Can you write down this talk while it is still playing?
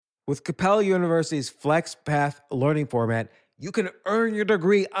With Capella University's FlexPath learning format, you can earn your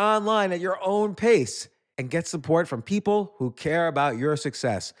degree online at your own pace and get support from people who care about your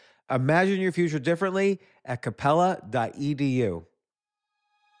success. Imagine your future differently at capella.edu.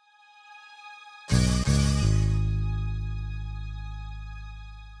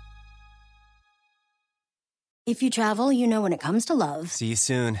 If you travel, you know when it comes to love. See you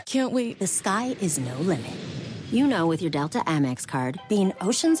soon. Can't wait. The sky is no limit. You know with your Delta Amex card, being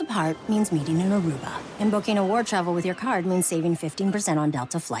oceans apart means meeting in Aruba. And booking award travel with your card means saving 15% on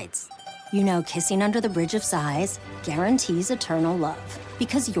Delta flights. You know kissing under the bridge of sighs guarantees eternal love.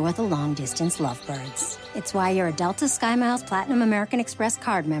 Because you're the long-distance lovebirds. It's why you're a Delta SkyMiles Platinum American Express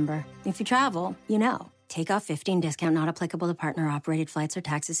card member. If you travel, you know. Take off 15 discount not applicable to partner-operated flights or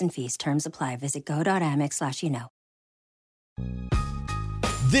taxes and fees. Terms apply. Visit go.amex/you-know.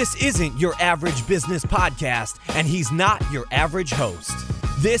 This isn't your average business podcast, and he's not your average host.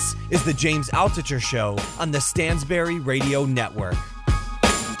 This is the James Altucher Show on the Stansberry Radio Network.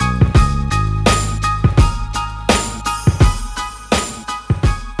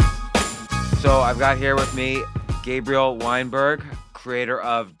 So I've got here with me Gabriel Weinberg, creator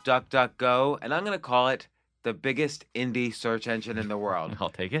of DuckDuckGo, and I'm going to call it the biggest indie search engine in the world. I'll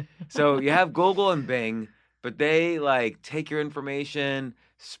take it. So you have Google and Bing, but they take your information,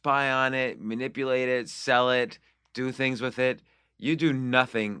 spy on it, manipulate it, sell it, do things with it. You do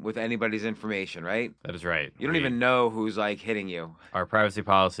nothing with anybody's information, right? That is right. You don't even know who's hitting you. Our privacy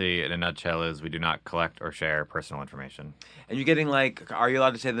policy, in a nutshell, is we do not collect or share personal information. And you're getting are you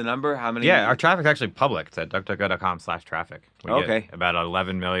allowed to say the number? How many? Yeah, our traffic's actually public. It's at duckduckgo.com/traffic. We Okay. get about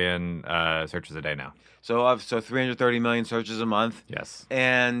 11 million searches a day now. So 330 million searches a month. Yes.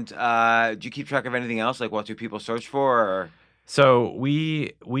 And do you keep track of anything else? What do people search for? Or? So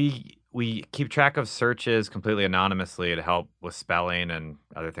we keep track of searches completely anonymously to help with spelling and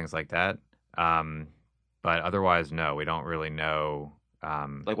other things like that. But otherwise, no, we don't really know.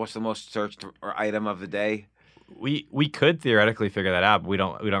 What's the most searched or item of the day? We could theoretically figure that out, but we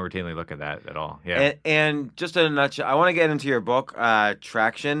don't routinely look at that at all. Yeah. And just in a nutshell, I want to get into your book,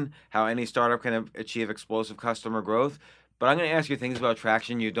 Traction: How Any Startup Can Achieve Explosive Customer Growth. But I'm going to ask you things about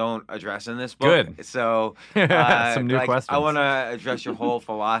traction you don't address in this book. Good. So some new questions. I want to address your whole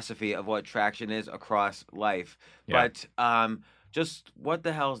philosophy of what traction is across life. Yeah. But just what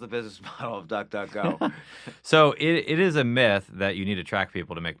the hell is the business model of DuckDuckGo? So it is a myth that you need to track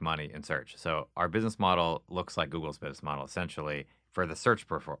people to make money in search. So our business model looks like Google's business model, essentially, for the search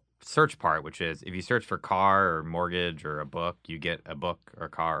part, which is if you search for car or mortgage or a book, you get a book or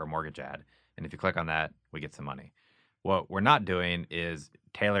car or mortgage ad. And if you click on that, we get some money. What we're not doing is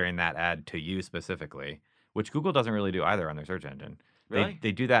tailoring that ad to you specifically, which Google doesn't really do either on their search engine. Really?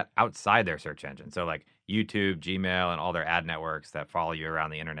 They do that outside their search engine. So YouTube, Gmail, and all their ad networks that follow you around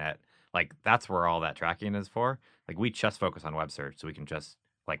the internet, that's where all that tracking is for. We just focus on web search, so we can just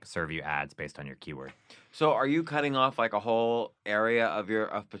serve you ads based on your keyword. So are you cutting off a whole area of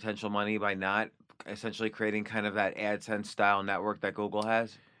potential money by not essentially creating kind of that AdSense style network that Google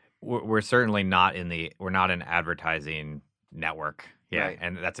has? We're certainly not we're not an advertising network. Yeah, Right.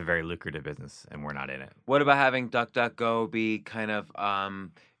 And that's a very lucrative business, and we're not in it. What about having DuckDuckGo be kind of,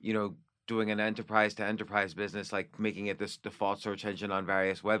 doing an enterprise-to-enterprise business, making it this default search engine on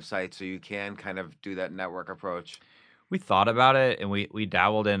various websites so you can kind of do that network approach? We thought about it, and we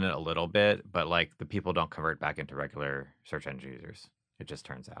dabbled in it a little bit, but the people don't convert back into regular search engine users. It just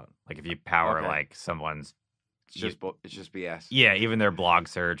turns out. If you power Okay. someone's It's just BS. Yeah, even their blog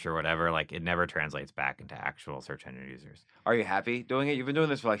search or whatever, it never translates back into actual search engine users. Are you happy doing it? You've been doing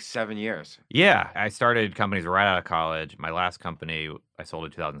this for 7 years. Yeah, I started companies right out of college. My last company I sold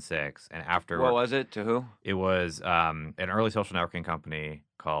in 2006, and after What was it? To who? it was an early social networking company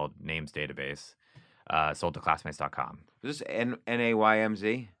called Names Database, sold to classmates.com. Is this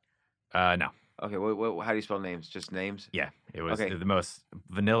NAYMZ? No. Okay, how do you spell names? Just names? Yeah, it was Okay. the most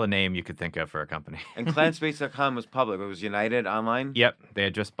vanilla name you could think of for a company. And classmates.com was public. It was United Online? Yep, they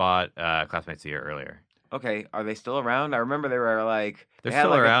had just bought Classmates a year earlier. Okay, are they still around? I remember they were They're they had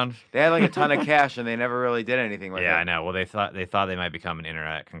still around. They had a ton of cash and they never really did anything with it. Yeah, I know. Well, they thought they might become an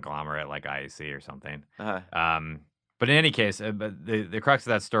internet conglomerate like IAC or something. Uh-huh. But in any case, but the crux of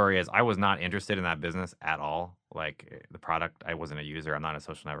that story is I was not interested in that business at all. The product, I wasn't a user. I'm not a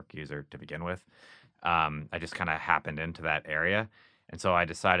social network user to begin with. I just kind of happened into that area. And so I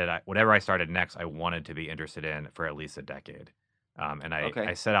decided whatever I started next, I wanted to be interested in for at least a decade. And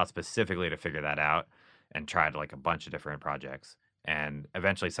I set out specifically to figure that out and tried a bunch of different projects and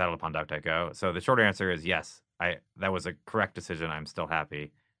eventually settled upon DuckDuckGo. So the short answer is yes, that was a correct decision. I'm still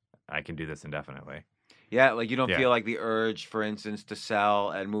happy. I can do this indefinitely. Yeah, like you don't Yeah. feel like the urge, for instance, to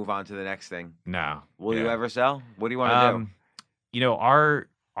sell and move on to the next thing. No. Will you Yeah. ever sell? What do you want to do? You know, our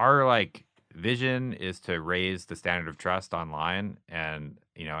like vision is to raise the standard of trust online, and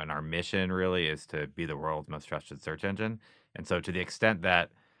you know, and our mission really is to be the world's most trusted search engine. And so, to the extent that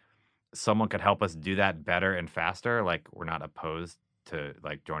someone could help us do that better and faster, like we're not opposed to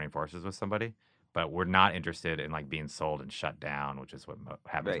like joining forces with somebody, but we're not interested in like being sold and shut down, which is what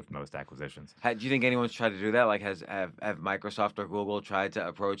happens Right. with most acquisitions. Do you think anyone's tried to do that? Like, have Microsoft or Google tried to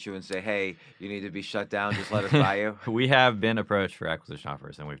approach you and say, "Hey, you need to be shut down. Just let us buy you"? We have been approached for acquisition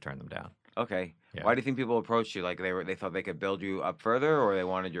offers, and we've turned them down. Okay. Yeah. Why do you think people approached you? Like they thought they could build you up further, or they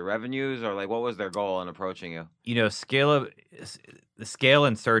wanted your revenues, or like what was their goal in approaching you? You know, the scale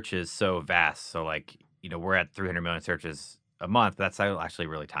in search is so vast. So like, you know, we're at 300 million searches a month. That's actually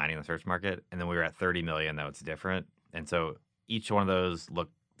really tiny in the search market. And then we were at 30 million, though it's different. And so each one of those look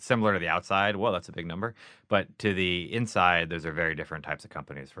similar to the outside. Well, that's a big number. But to the inside, those are very different types of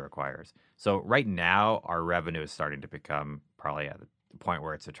companies for acquirers. So right now, our revenue is starting to become probably at the point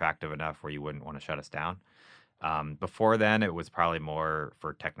where it's attractive enough where you wouldn't want to shut us down. Before then, it was probably more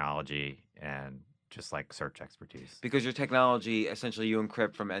for technology and just like search expertise. Because your technology, essentially, you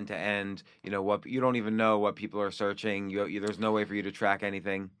encrypt from end to end. You know what? You don't even know what people are searching. There's no way for you to track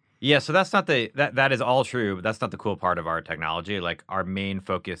anything. Yeah, so that's not that is all true, but that's not the cool part of our technology. Like our main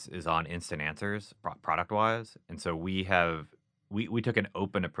focus is on instant answers, product wise, and so we took an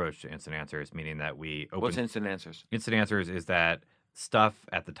open approach to instant answers, meaning that we open. What's instant answers? Instant answers is that stuff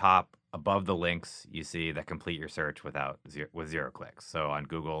at the top above the links you see that complete your search with zero clicks. So on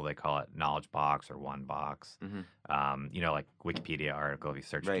Google they call it knowledge box or one box. Mm-hmm. You know, like Wikipedia article. If you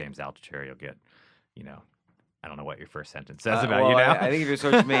search Right. James Altucher, you'll get, you know, I don't know what your first sentence says about you now. I think if you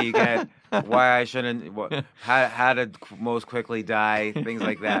search me, you get why I shouldn't, how to most quickly die, things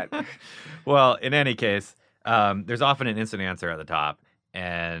like that. Well, in any case, there's often an instant answer at the top,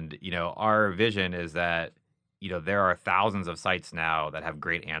 and you know, our vision is that, you know, there are thousands of sites now that have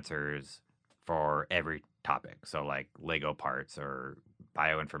great answers for every topic. So like Lego parts or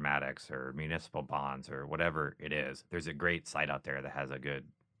bioinformatics or municipal bonds or whatever it is. There's a great site out there that has a good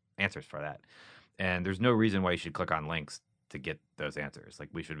answers for that. And there's no reason why you should click on links to get those answers. Like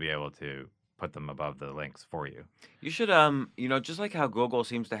we should be able to put them above the links for you. You should, you know, just like how Google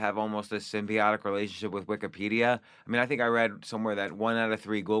seems to have almost this symbiotic relationship with Wikipedia. I mean, I think I read somewhere that 1 out of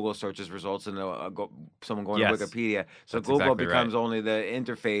 3 Google searches results in someone going Yes, to Wikipedia. So that's Google exactly becomes right. only the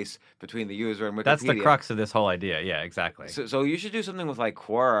interface between the user and Wikipedia. That's the crux of this whole idea. Yeah, exactly. So you should do something with like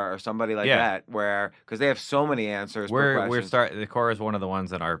Quora or somebody like Yeah. that, where because they have so many answers. per question. The core is one of the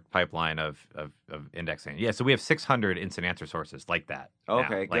ones in our pipeline of indexing. Yeah, so we have 600 instant answer sources like that. now.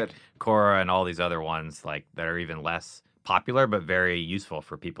 Okay, like good. Quora and all these other ones like that are even less popular but very useful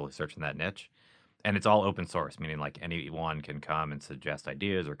for people who search in that niche. And it's all open source, meaning like anyone can come and suggest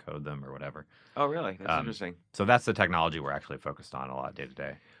ideas or code them or whatever. Oh, really? That's interesting. So that's the technology we're actually focused on a lot day to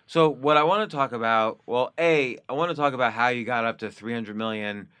day. So what I want to talk about, well, I want to talk about how you got up to 300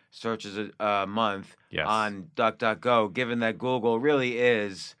 million searches a month Yes. on DuckDuckGo, given that Google really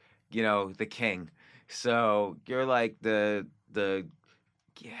is, you know, the king. So you're like the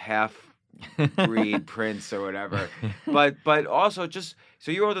half breed prince or whatever. But also just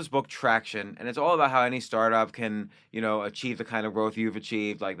so you wrote this book Traction, and it's all about how any startup can, you know, achieve the kind of growth you've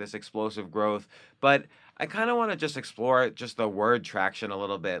achieved, like this explosive growth. But I kind of want to just explore just the word traction a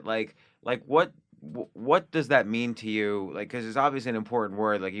little bit. Like what does that mean to you? Like, because it's obviously an important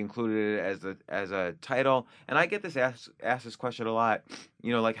word. Like you included it as a title, and I get asked this question a lot.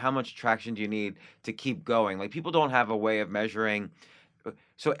 You know, like how much traction do you need to keep going? Like people don't have a way of measuring.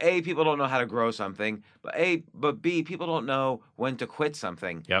 So A, people don't know how to grow something, but B, people don't know when to quit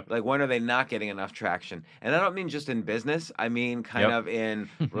something. Yep. Like when are they not getting enough traction? And I don't mean just in business. I mean kind Yep. of in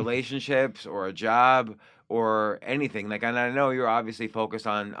relationships or a job or anything. Like, and I know you're obviously focused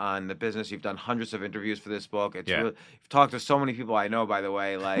on the business. You've done hundreds of interviews for this book. It's Yeah. really, you've talked to so many people I know, by the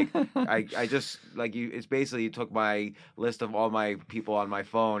way. Like I just like you. It's basically you took my list of all my people on my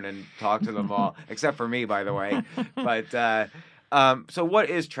phone and talked to them all, except for me, by the way. But so what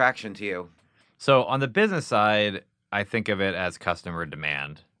is traction to you? So on the business side, I think of it as customer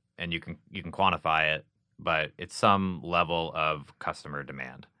demand, and you can quantify it, but it's some level of customer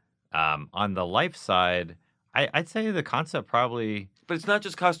demand. On the life side, I'd say the concept probably. But it's not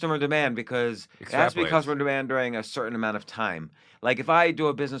just customer demand because it has to be Extrapolates. customer demand during a certain amount of time. Like if I do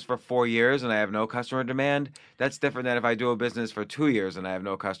a business for 4 years and I have no customer demand, that's different than if I do a business for 2 years and I have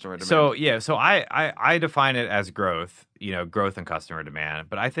no customer demand. So yeah, so I define it as growth, you know, growth and customer demand.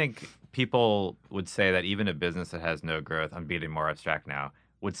 But I think people would say that even a business that has no growth, I'm being more abstract now,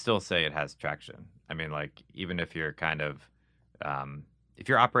 would still say it has traction. I mean, like, even if you're kind of, if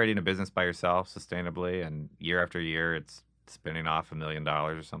you're operating a business by yourself sustainably and year after year it's spinning off $1 million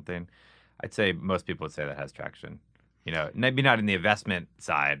or something, I'd say most people would say that has traction. You know, maybe not in the investment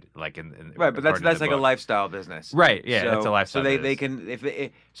side, like in right, but that's like a lifestyle business, right? Yeah, so, it's a lifestyle. So they business. can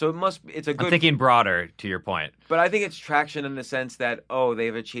it's a good. I'm thinking broader to your point, but I think it's traction in the sense that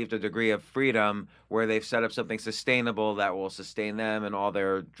they've achieved a degree of freedom where they've set up something sustainable that will sustain them and all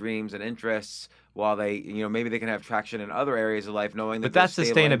their dreams and interests. While they, maybe they can have traction in other areas of life, knowing that. But that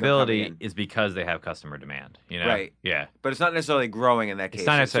sustainability is because they have customer demand, you know? Right. Yeah. But it's not necessarily growing in that case. It's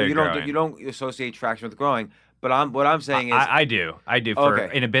not necessarily growing. You don't associate traction with growing. But what I'm saying is, I do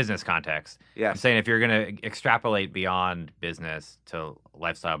in a business context. Yeah. I'm saying if you're going to extrapolate beyond business to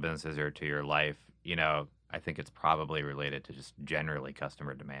lifestyle businesses or to your life, I think it's probably related to just generally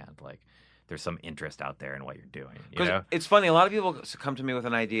customer demand. Like, there's some interest out there in what you're doing. It's funny. A lot of people come to me with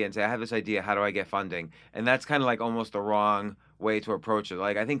an idea and say, I have this idea. How do I get funding? And that's kind of like almost the wrong way to approach it.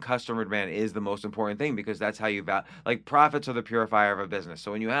 Like, I think customer demand is the most important thing because that's how you like, profits are the purifier of a business.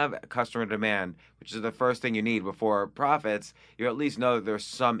 So when you have customer demand, which is the first thing you need before profits, you at least know that there's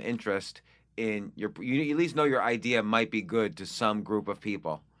some interest in you at least know your idea might be good to some group of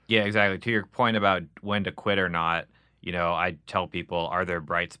people. Yeah, exactly. To your point about when to quit or not, I tell people, are there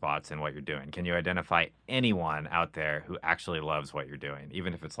bright spots in what you're doing? Can you identify anyone out there who actually loves what you're doing,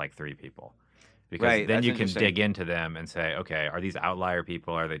 even if it's like 3 people? Because then you can dig into them and say, okay, are these outlier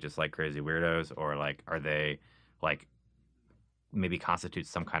people? Are they just like crazy weirdos? Or like, are they like maybe constitute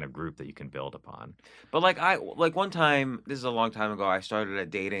some kind of group that you can build upon? But like one time, this is a long time ago, I started a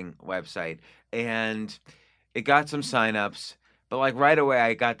dating website and it got some signups, but like right away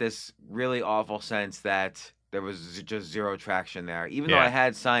I got this really awful sense that there was just zero traction there. Even though I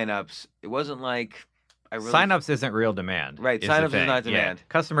had signups, it wasn't like signups isn't real demand. Right, signups is not demand. Yeah.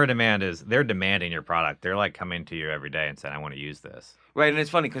 Customer demand is they're demanding your product. They're like coming to you every day and saying, I want to use this. Right, and it's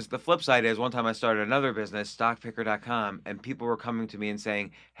funny because the flip side is one time I started another business, stockpicker.com, and people were coming to me and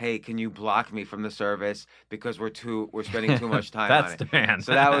saying, hey, can you block me from the service because we're spending too much time on it. That's demand.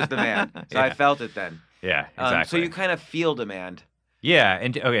 So that was demand. So I felt it then. Yeah, exactly. So you kind of feel demand. Yeah,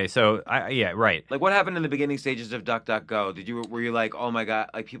 and okay, so right. Like, what happened in the beginning stages of DuckDuckGo? Were you like, oh my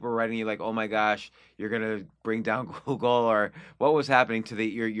god, like people were writing you like, oh my gosh, you're gonna bring down Google, or what was happening to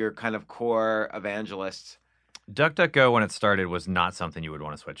your kind of core evangelists? DuckDuckGo, when it started, was not something you would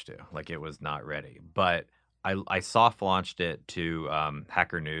want to switch to. Like, it was not ready. But I soft launched it to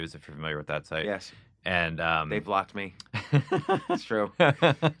Hacker News, if you're familiar with that site. Yes. And they blocked me. It's true. I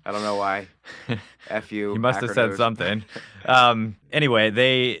don't know why. F you. You must have said something.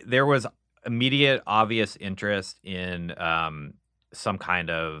 Anyway, there was immediate, obvious interest in some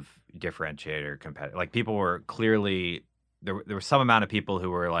kind of differentiator competitor. Like, people were clearly there was some amount of people who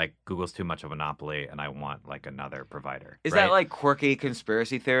were like, Google's too much of a monopoly, and I want like another provider. Is that like quirky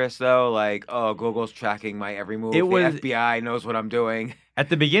conspiracy theorists though? Like, oh, Google's tracking my every move. The FBI knows what I'm doing. At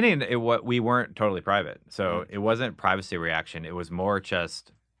the beginning, we weren't totally private, so it wasn't privacy reaction. It was more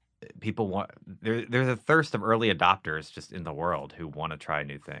just people want. There's a thirst of early adopters just in the world who want to try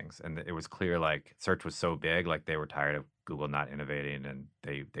new things, and it was clear like search was so big, like they were tired of Google not innovating, and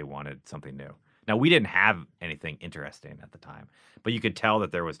they wanted something new. Now, we didn't have anything interesting at the time, but you could tell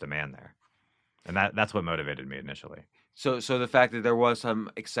that there was demand there, and that's what motivated me initially. So the fact that there was some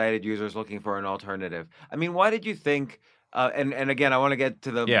excited users looking for an alternative. I mean, why did you think? And again, I want to get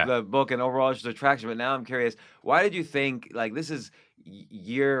to the book and overall just attraction, but now I'm curious. Why did you think, like, this is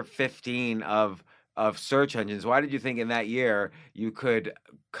year 15 of search engines? Why did you think in that year you could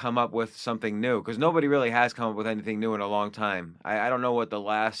come up with something new? Because nobody really has come up with anything new in a long time. I don't know what the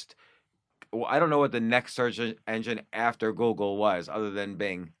next search engine after Google was, other than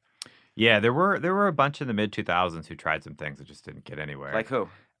Bing. Yeah, there were a bunch in the mid 2000s who tried some things that just didn't get anywhere. Like who?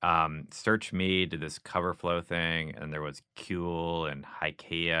 Search Me did this cover flow thing, and there was Kuel and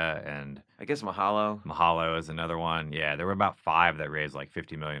Ikea, and I guess Mahalo. Mahalo is another one. Yeah, there were about 5 that raised like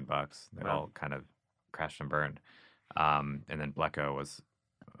 $50 million. They all kind of crashed and burned. And then Bleco was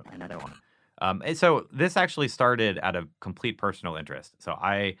another one. And so this actually started out of complete personal interest. So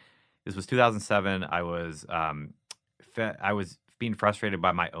this was 2007. I was being frustrated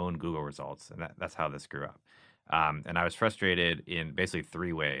by my own Google results, and that's how this grew up. And I was frustrated in basically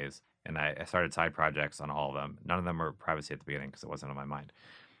 3 ways, and I started side projects on all of them. None of them were privacy at the beginning because it wasn't on my mind.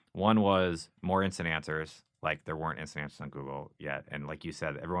 One was more instant answers. Like, there weren't instant answers on Google yet. And like you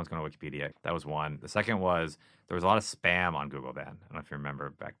said, everyone's going to Wikipedia. That was one. The second was there was a lot of spam on Google then. I don't know if you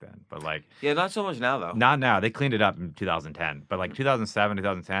remember back then. But like... Yeah, not so much now, though. Not now. They cleaned it up in 2010. But like 2007,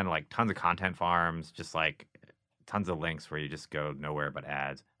 2010, like tons of content farms, just like tons of links where you just go nowhere but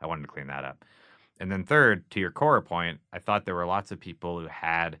ads. I wanted to clean that up. And then third, to your core point, I thought there were lots of people who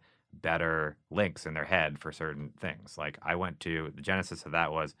had better links in their head for certain things. Like the genesis of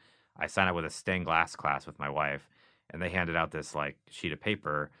that was I signed up with a stained glass class with my wife, and they handed out this like sheet of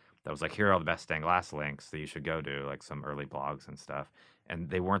paper that was like, here are all the best stained glass links that you should go to, like some early blogs and stuff. And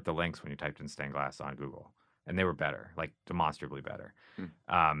they weren't the links when you typed in stained glass on Google. And they were better, like demonstrably better.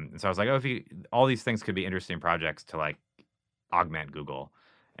 And so I was like, all these things could be interesting projects to like augment Google.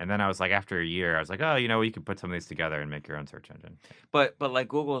 And then I was like, after a year, I was like, you could put some of these together and make your own search engine. But like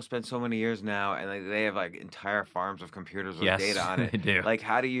Google has spent so many years now, and like they have like entire farms of computers with data on it. They do. Like,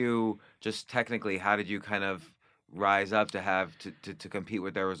 how do you how did you kind of rise up to have to compete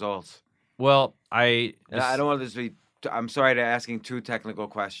with their results? Well, I don't want this to be. I'm sorry to asking two technical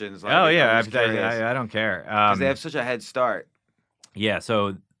questions. Like, I don't care. Because they have such a head start. Yeah.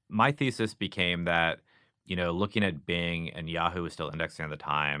 So my thesis became that, looking at Bing and Yahoo was still indexing at the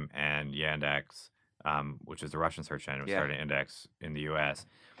time, and Yandex, which is the Russian search engine, was starting to index in the U.S.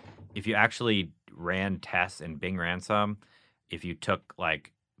 If you actually ran tests and Bing ran some, if you took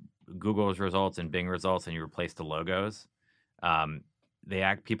like Google's results and Bing results and you replaced the logos,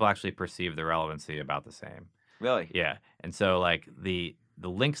 people actually perceive the relevancy about the same. Really? Yeah. And so like the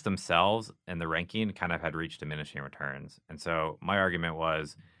links themselves and the ranking kind of had reached diminishing returns. And so my argument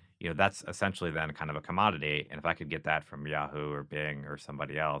was, that's essentially then kind of a commodity. And if I could get that from Yahoo or Bing or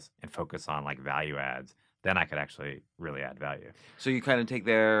somebody else and focus on like value adds, then I could actually really add value. So you kind of take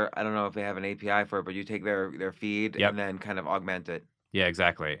I don't know if they have an API for it, but you take their feed and then kind of augment it. Yeah,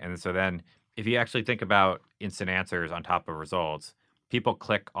 exactly. And so then if you actually think about instant answers on top of results, people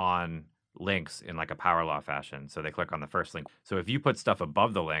click on links in like a power law fashion. So they click on the first link. So if you put stuff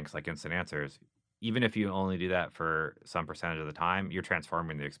above the links, like instant answers, even if you only do that for some percentage of the time, you're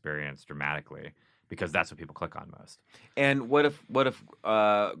transforming the experience dramatically because that's what people click on most. And what if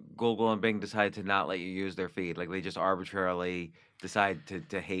Google and Bing decide to not let you use their feed? Like they just arbitrarily decide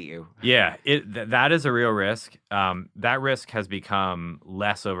to hate you? Yeah, that is a real risk. That risk has become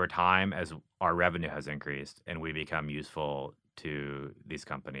less over time as our revenue has increased and we become useful to these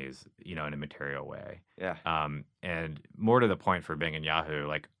companies, in a material way. Yeah. And more to the point for Bing and Yahoo,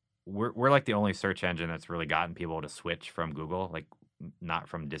 like we're like the only search engine that's really gotten people to switch from Google, like not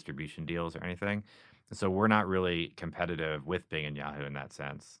from distribution deals or anything. So we're not really competitive with Bing and Yahoo in that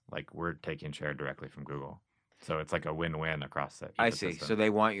sense. Like we're taking share directly from Google. So it's like a win-win across the ecosystem. I see. So they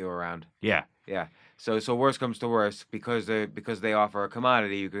want you around. Yeah. Yeah. So worst comes to worst, because they offer a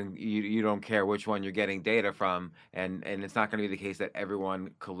commodity, you don't care which one you're getting data from, and it's not going to be the case that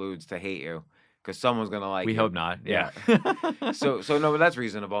everyone colludes to hate you, because someone's going to like we you. hope not. Yeah. So no, but that's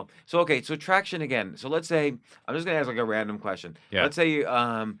reasonable. So okay, so traction again. So let's say I'm just going to ask like a random question. Yeah. Let's say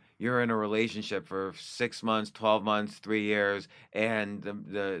you're in a relationship for 6 months, 12 months, 3 years, and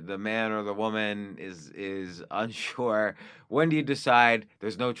the man or the woman is unsure. When do you decide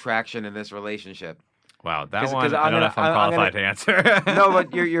there's no traction in this relationship? Wow, that one, I don't know if I'm qualified to answer. No,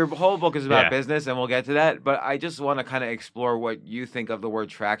 but your whole book is about business, and we'll get to that. But I just want to kind of explore what you think of the word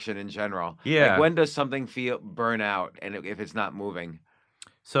traction in general. Yeah. Like, when does something burn out, and if it's not moving?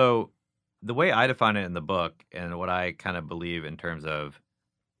 So the way I define it in the book, and what I kind of believe in terms of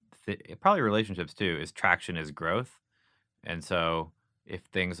probably relationships too, is traction is growth. And so if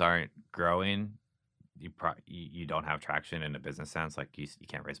things aren't growing, you don't have traction in a business sense. Like you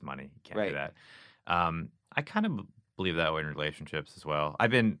can't raise money. You can't do that. I kind of believe that way in relationships as well.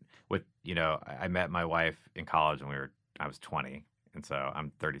 I've been with, I met my wife in college when I was 20. And so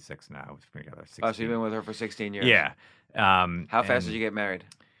I'm 36 now. We've been together 16. Oh, so you've been with her for 16 years. Yeah. How fast did you get married?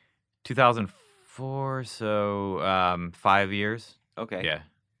 2004. So, 5 years. Okay. Yeah.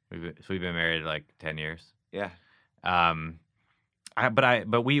 We've been married like 10 years. Yeah.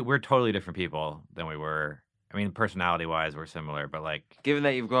 But we're totally different people than we were. I mean, personality-wise, we're similar, but like, given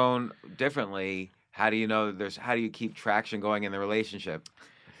that you've grown differently, how do you keep traction going in the relationship?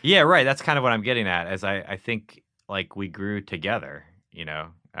 Yeah, right. That's kind of what I'm getting at. As I think like we grew together,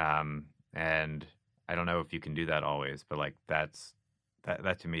 and I don't know if you can do that always, but like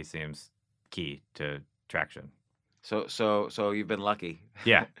that to me seems key to traction. So you've been lucky.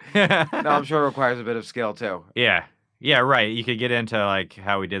 Yeah. No, I'm sure it requires a bit of skill too. Yeah. Yeah, right. You could get into like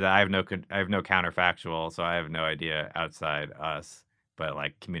how we did that. I have no counterfactual, so I have no idea outside us. But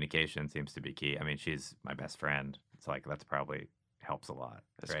like communication seems to be key. I mean, she's my best friend. It's like that's probably helps a lot.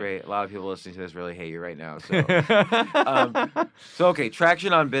 That's right? great. A lot of people listening to this really hate you right now. So okay,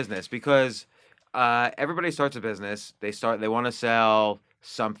 traction on business, because everybody starts a business. They want to sell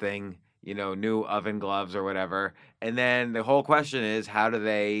something, new oven gloves or whatever, and then the whole question is, how do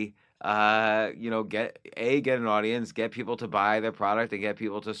they get an audience, get people to buy their product, and get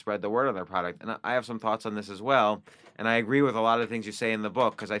people to spread the word on their product. And I have some thoughts on this as well. And I agree with a lot of the things you say in the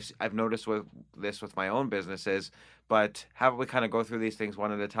book because I've noticed with my own businesses. But how about we kind of go through these things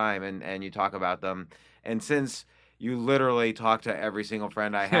one at a time and you talk about them. And since you literally talk to every single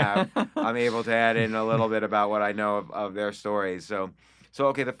friend I have, I'm able to add in a little bit about what I know of their stories. So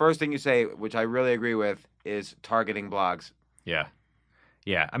okay, the first thing you say, which I really agree with, is targeting blogs. Yeah.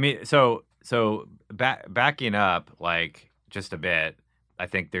 Yeah. I mean, so backing up like just a bit, I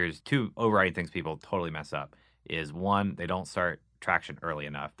think there's two overriding things people totally mess up. Is one, they don't start traction early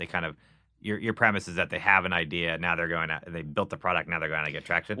enough. They kind of your premise is that they have an idea, now they built the product, now they're going to get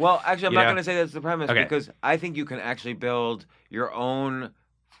traction. Well, actually, I'm not going to say that's the premise Okay. because I think you can actually build your own.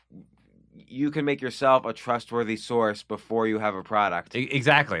 You can make yourself a trustworthy source before you have a product.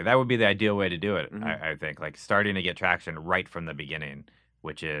 Exactly. That would be the ideal way to do it, Mm-hmm. I think. Like starting to get traction right from the beginning,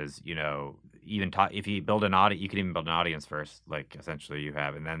 which is, if you build an audience, you can even build an audience first, like essentially you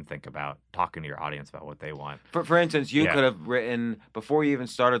have, and then think about talking to your audience about what they want. For instance, you could have written, before you even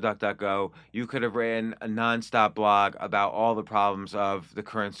started DuckDuckGo, you could have written a nonstop blog about all the problems of the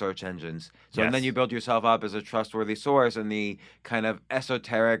current search engines. So, and then you build yourself up as a trustworthy source in the kind of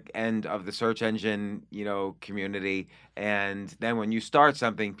esoteric end of the search engine, community. And then when you start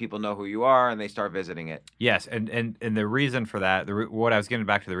something, people know who you are and they start visiting it. Yes, and the reason for that, what I was getting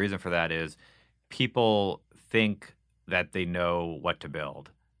back to, the reason for that is people think that they know what to build,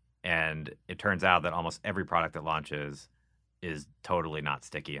 and it turns out that almost every product that launches is totally not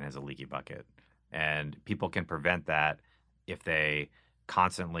sticky and has a leaky bucket. And people can prevent that if they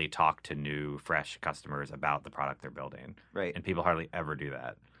constantly talk to new, fresh customers about the product they're building. Right. And people hardly ever do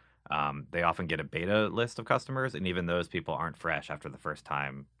that. They often get a beta list of customers, and even those people aren't fresh after the first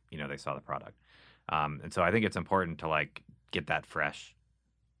time they saw the product. And so I think it's important to get that fresh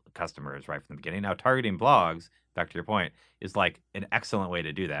customers right from the beginning. Now, targeting blogs, back to your point, is an excellent way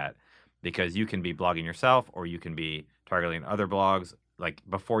to do that because you can be blogging yourself or you can be targeting other blogs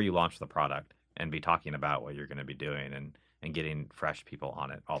before you launch the product and be talking about what you're going to be doing and getting fresh people on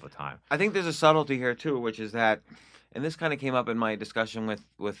it all the time. I think there's a subtlety here too, which is that, and this kind of came up in my discussion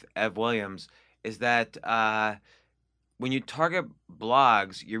with Ev Williams, is that when you target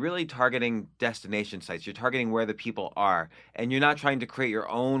blogs, you're really targeting destination sites. You're targeting where the people are, and you're not trying to create your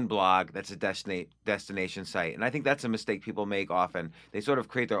own blog that's a destination site. And I think that's a mistake people make often. They sort of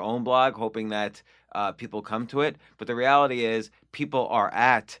create their own blog, hoping that people come to it. But the reality is, people are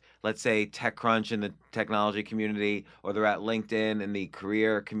at, let's say, TechCrunch in the technology community, or they're at LinkedIn in the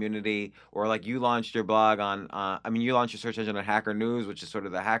career community, or you launched your blog on, you launched your search engine on Hacker News, which is sort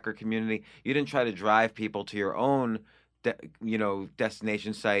of the hacker community. You didn't try to drive people to your own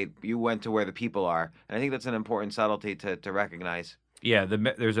destination site. You went to where the people are, and I think that's an important subtlety to recognize. Yeah,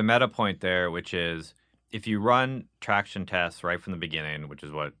 there's a meta point there, which is if you run traction tests right from the beginning, which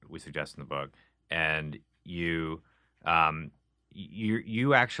is what we suggest in the book, and you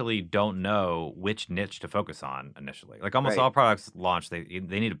actually don't know which niche to focus on initially. Almost all products launch, they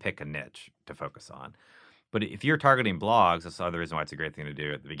need to pick a niche to focus on. But if you're targeting blogs, that's the other reason why it's a great thing to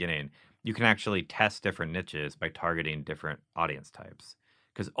do at the beginning. You can actually test different niches by targeting different audience types.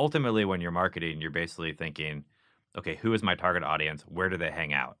 Because ultimately, when you're marketing, you're basically thinking, okay, who is my target audience? Where do they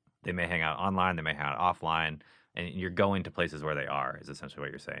hang out? They may hang out online, they may hang out offline, and you're going to places where they are, is essentially what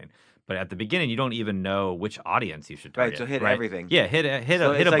you're saying. But at the beginning, you don't even know which audience you should target. Right, so hit everything. Yeah, hit a bunch of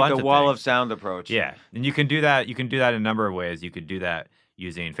things. It's like the wall of sound approach. Yeah, and you can do that. You can do that in a number of ways. You could do that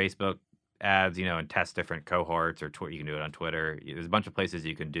using Facebook ads, and test different cohorts, or you can do it on Twitter. There's a bunch of places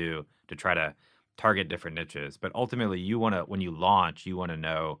you can do to try to target different niches. But ultimately, when you launch, you want to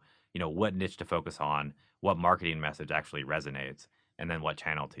know, what niche to focus on, what marketing message actually resonates, and then what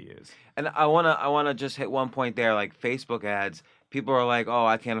channel to use. And I wanna just hit one point there, like Facebook ads. People are like, oh,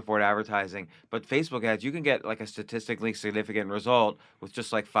 I can't afford advertising. But Facebook ads, you can get a statistically significant result with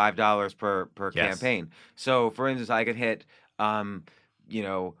just $5 per campaign. So for instance, I could hit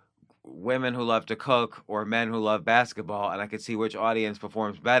women who love to cook or men who love basketball, and I could see which audience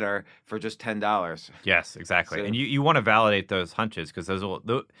performs better for just $10. Yes, exactly. So, and you want to validate those hunches because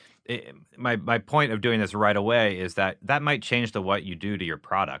my point of doing this right away is that might change what you do to your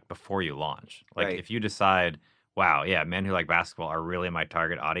product before you launch. Right. If you decide, wow, yeah, men who like basketball are really my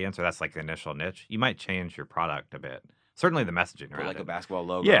target audience, or that's the initial niche, you might change your product a bit certainly the messaging Put around like it. a basketball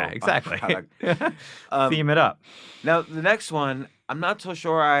logo. Yeah, on the exactly. product. Theme it up. Now, the next one, I'm not so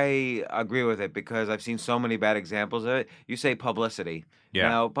sure I agree with it because I've seen so many bad examples of it. You say publicity. Yeah.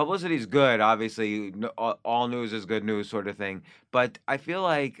 Now, publicity is good. Obviously, all news is good news, sort of thing. But I feel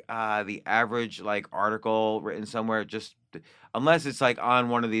like the average like article written somewhere, just unless it's like on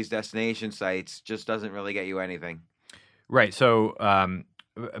one of these destination sites, just doesn't really get you anything. Right. So,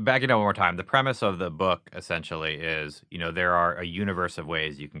 backing up one more time, the premise of the book essentially is, there are a universe of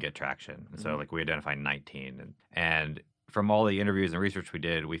ways you can get traction. And so, like, we identified 19. And from all the interviews and research we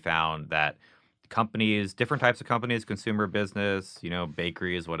did, we found that companies, different types of companies, consumer business,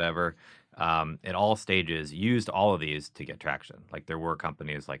 bakeries, whatever, at all stages used all of these to get traction. Like, there were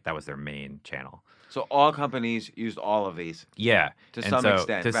companies like that was their main channel. So all companies used all of these. Yeah. To And some so,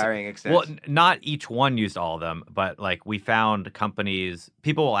 extent, varying extents. Well, not each one used all of them, but like we found companies,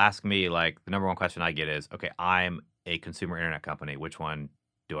 people will ask me, like, the number one question I get is, okay, I'm a consumer internet company. Which one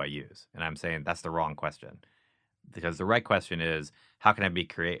do I use? And I'm saying that's the wrong question. Because the right question is, how can I be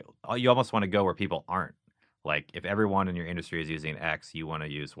creative? You almost want to go where people aren't. Like, if everyone in your industry is using X, you want to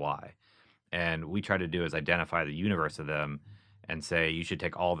use Y. And we try to do is identify the universe of them and say you should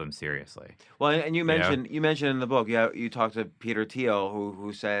take all of them seriously. Well, and you mentioned in the book, you talked to Peter Thiel,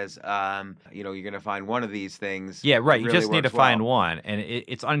 who says, you're going to find one of these things. Yeah, right. You really just need to works well. find one, and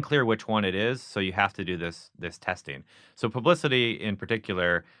it's unclear which one it is. So you have to do this testing. So publicity, in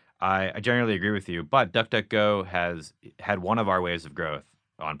particular, I generally agree with you. But DuckDuckGo has had one of our ways of growth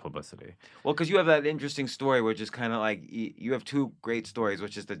on publicity. Well, because you have that interesting story, which is kind of like you have two great stories,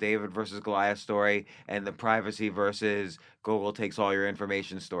 which is the David versus Goliath story and the privacy versus Google takes all your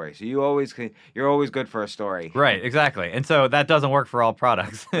information story. So you're always good for a story. Right, exactly. And so that doesn't work for all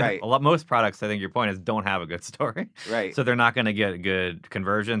products. Right. Most products, I think your point is, don't have a good story. Right. So they're not going to get good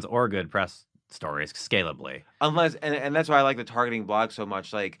conversions or good press stories scalably. Unless, and that's why I like the targeting blog so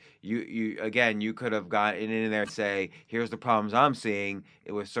much. Like you could have gotten in there and say, here's the problems I'm seeing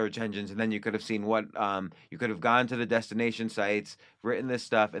with search engines, and then you could have seen what you could have gone to the destination sites, written this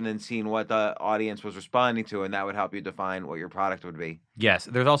stuff, and then seen what the audience was responding to, and that would help you define what your product would be. Yes,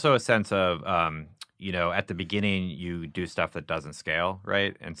 there's also a sense of at the beginning you do stuff that doesn't scale,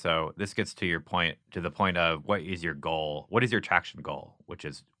 right? And so this gets to the point of what is your goal? What is your traction goal? Which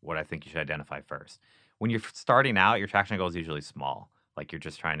is what I think you should identify first. When you're starting out, your traction goal is usually small. Like, you're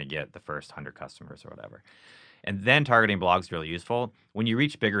just trying to get the first 100 customers or whatever. And then targeting blogs is really useful. When you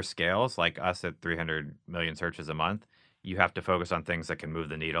reach bigger scales, like us at 300 million searches a month, you have to focus on things that can move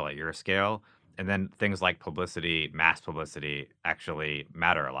the needle at your scale. And then things like publicity, mass publicity, actually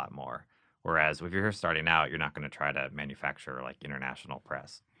matter a lot more. Whereas if you're starting out, you're not going to try to manufacture like international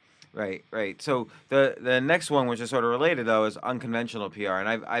press. Right. So the next one, which is sort of related though, is unconventional PR, and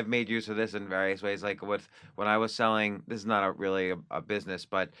I've made use of this in various ways. Like when I was selling, this is not really a business,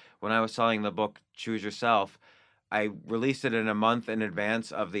 but when I was selling the book Choose Yourself, I released it in a month in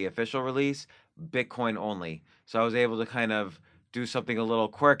advance of the official release, Bitcoin only. So I was able to kind of do something a little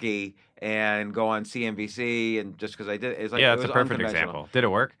quirky and go on CNBC, and just because I did, it's like, it's a perfect example. Did it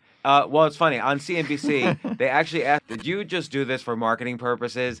work? Well, it's funny. On CNBC, they actually asked, did you just do this for marketing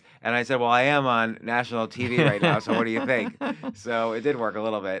purposes? And I said, well, I am on national TV right now, so what do you think? So it did work a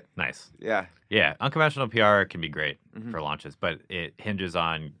little bit. Nice. Yeah. Yeah, unconventional PR can be great for launches, but it hinges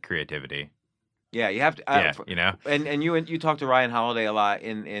on creativity. Yeah, you have to. And you talk to Ryan Holiday a lot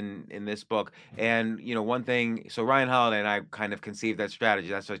in this book, and one thing. So Ryan Holiday and I kind of conceived that strategy.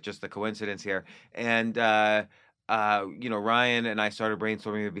 That's just a coincidence here, and Ryan and I started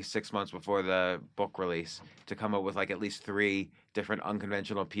brainstorming maybe 6 months before the book release to come up with like at least 3 different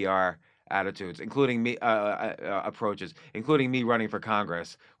unconventional PR attitudes, including me approaches, including me running for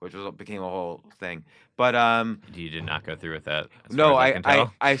Congress, which became a whole thing. But you did not go through with that. No,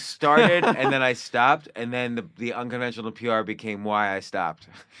 I started and then I stopped, and then the unconventional PR became why I stopped.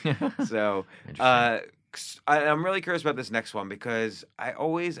 So I'm really curious about this next one because I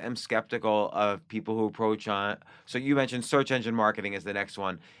always am skeptical of people who approach on. So you mentioned search engine marketing is the next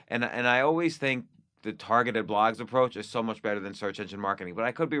one, and I always think the targeted blogs approach is so much better than search engine marketing, but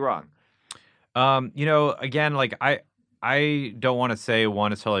I could be wrong. Again, like I don't want to say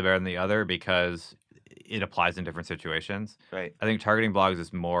one is totally better than the other because it applies in different situations. Right. I think targeting blogs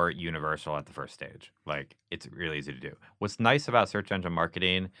is more universal at the first stage. Like, it's really easy to do. What's nice about search engine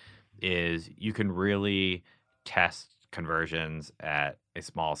marketing is you can really test conversions at a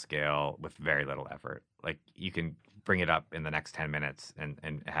small scale with very little effort. Like, you can bring it up in the next 10 minutes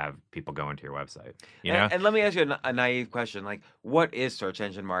and have people go into your website. You know? And let me ask you a naive question. Like, what is search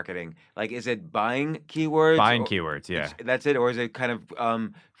engine marketing? Like, is it buying keywords? Buying keywords, yeah. That's it? Or is it kind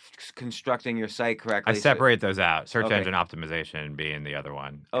of constructing your site correctly? I separate those out. Search Okay. engine optimization being the other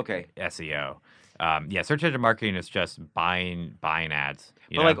one. Okay. SEO. Yeah, search engine marketing is just buying ads.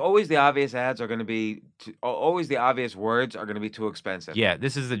 But like always, the obvious ads are going to be always the obvious words are going to be too expensive. Yeah,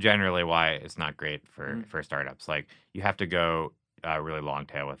 this is generally why it's not great for startups. Like you have to go really long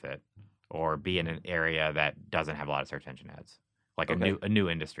tail with it, or be in an area that doesn't have a lot of search engine ads, like a new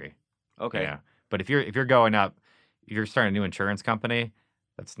industry. Okay. You know? But if you're going up, if you're starting a new insurance company,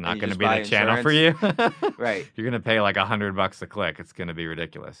 that's not going to just be buy the channel for you. Right. You're going to pay like $100 a click. It's going to be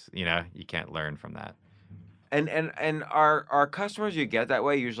ridiculous. You know, you can't learn from that. And are customers you get that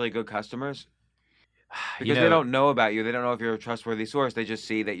way usually good customers? Because You know, they don't know about you. They don't know if you're a trustworthy source. They just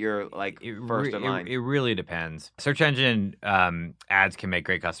see that you're like first in line. It really depends. Search engine ads can make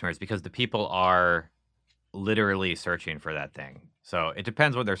great customers because the people are literally searching for that thing. So it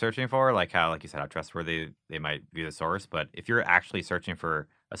depends what they're searching for, like you said, how trustworthy they might view the source. But if you're actually searching for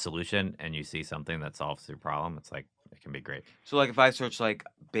a solution and you see something that solves your problem, it's like it can be great. So like if I search like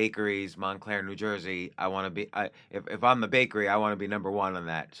bakeries, Montclair, New Jersey, I want to be. If I'm the bakery, I want to be number one on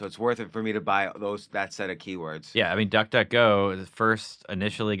that. So it's worth it for me to buy that set of keywords. Yeah, I mean, DuckDuckGo first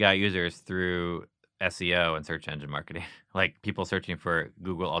initially got users through SEO and search engine marketing, like people searching for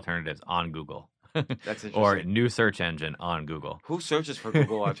Google alternatives on Google. That's interesting. Or new search engine on Google. Who searches for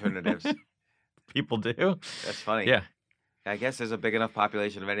Google alternatives? People do. That's funny. Yeah. I guess there's a big enough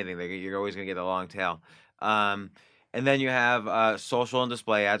population of anything that you're always going to get a long tail. And then you have social and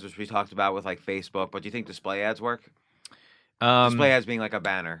display ads, which we talked about with like Facebook. But do you think display ads work? Display ads being like a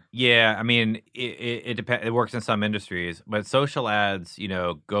banner. Yeah, I mean, it depends. It works in some industries, but social ads,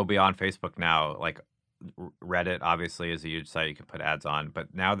 go beyond Facebook now. Like Reddit, obviously, is a huge site you can put ads on,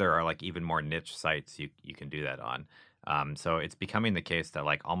 but now there are like even more niche sites you can do that on. So it's becoming the case that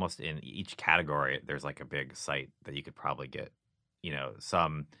like almost in each category, there's like a big site that you could probably get,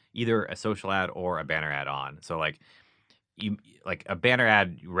 some either a social ad or a banner ad on. So like a banner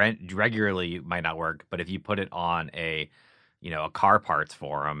ad regularly might not work, but if you put it on a car parts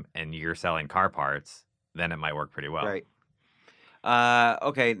forum and you're selling car parts, then it might work pretty well. Right.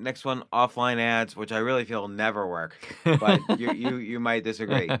 Okay, next one, offline ads, which I really feel never work, but you might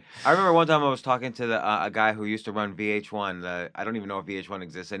disagree. I remember one time I was talking to a guy who used to run VH1. I don't even know if VH1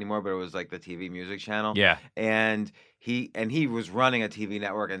 exists anymore, but it was like the TV music channel. Yeah. And he was running a TV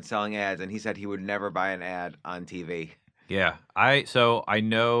network and selling ads, and he said he would never buy an ad on TV. Yeah. I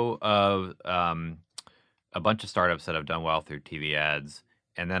know of a bunch of startups that have done well through TV ads.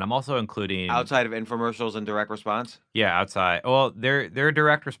 And then I'm also including outside of infomercials and direct response. Yeah, outside. Well, they're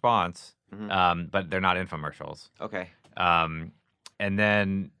direct response, Mm-hmm. but they're not infomercials. Okay. And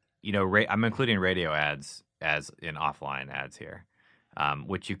then I'm including radio ads as in offline ads here,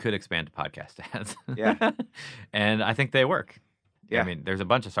 which you could expand to podcast ads. Yeah. And I think they work. Yeah. I mean, there's a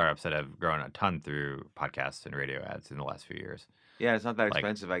bunch of startups that have grown a ton through podcasts and radio ads in the last few years. Yeah, it's not that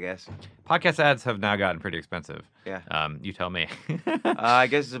expensive, I guess. Podcast ads have now gotten pretty expensive. Yeah. You tell me. I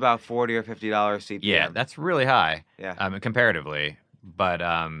guess it's about $40 or $50 CPM. Yeah, that's really high. Yeah. Comparatively. But,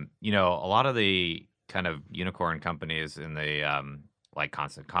 a lot of the kind of unicorn companies in the, like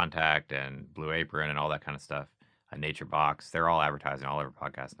Constant Contact and Blue Apron and all that kind of stuff, Nature Box, they're all advertising all over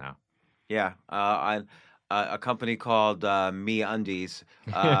podcasts now. Yeah. A company called Me Undies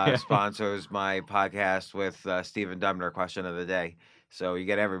sponsors my podcast with Stephen Dumner, Question of the Day. So you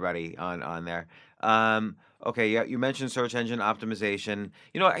get everybody on there. Okay, yeah, you mentioned search engine optimization.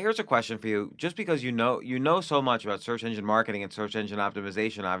 Here's a question for you. Just because you know so much about search engine marketing and search engine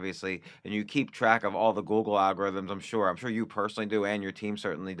optimization, obviously, and you keep track of all the Google algorithms, I'm sure you personally do, and your team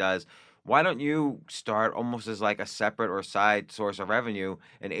certainly does. Why don't you start almost as like a separate or side source of revenue,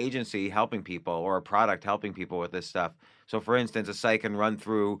 an agency helping people or a product helping people with this stuff? So, for instance, a site can run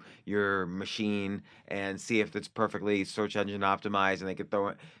through your machine and see if it's perfectly search engine optimized, and they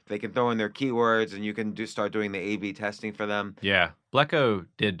can throw in their keywords, and you can start doing the A/B testing for them. Yeah, Bleco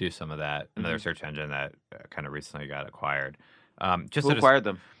did do some of that. Another search engine that kind of recently got acquired. Who acquired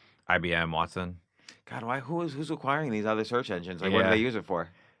them? IBM Watson. God, why? Who's acquiring these other search engines? Like, what do they use it for?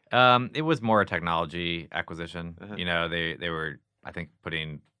 It was more a technology acquisition. They were, I think,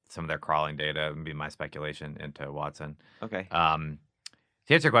 putting some of their crawling data, would be my speculation, into Watson. Okay. To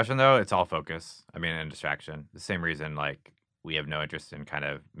answer your question, though, it's all focus. I mean, and distraction. The same reason, like, we have no interest in kind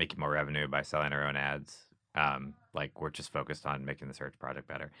of making more revenue by selling our own ads. Like, we're just focused on making the search project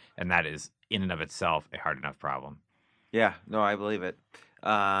better. And that is, in and of itself, a hard enough problem. Yeah. No, I believe it.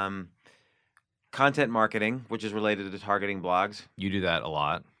 content marketing, which is related to targeting blogs. You do that a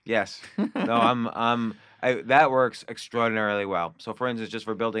lot. Yes. No, that works extraordinarily well. So, for instance, just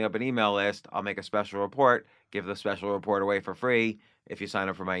for building up an email list, I'll make a special report, give the special report away for free if you sign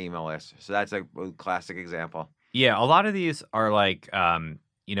up for my email list. So that's a classic example. Yeah, a lot of these are like,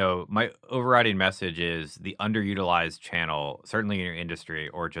 my overriding message is the underutilized channel, certainly in your industry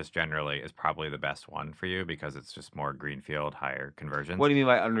or just generally, is probably the best one for you because it's just more greenfield, higher conversions. What do you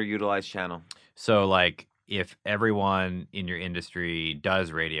mean by underutilized channel? So, like, if everyone in your industry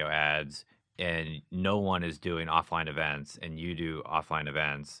does radio ads and no one is doing offline events and you do offline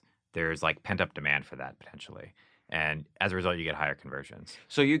events, there's like pent up demand for that potentially. And as a result, you get higher conversions.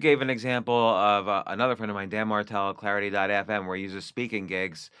 So you gave an example of another friend of mine, Dan Martell, Clarity.fm, where he uses speaking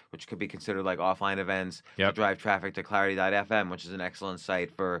gigs, which could be considered like offline events, to drive traffic to Clarity.fm, which is an excellent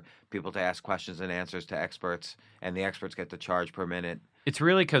site for people to ask questions and answers to experts, and the experts get to charge per minute. It's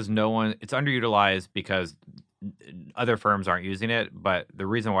really because it's underutilized because other firms aren't using it. But the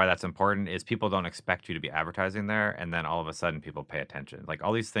reason why that's important is people don't expect you to be advertising there, and then all of a sudden people pay attention. Like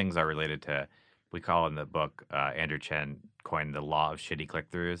all these things are related to. We call in the book, Andrew Chen coined the law of shitty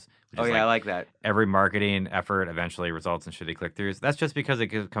click-throughs. Oh, yeah, I like that. Every marketing effort eventually results in shitty click-throughs. That's just because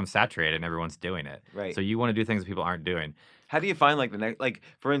it becomes saturated and everyone's doing it. Right. So you want to do things that people aren't doing. How do you find like the next, like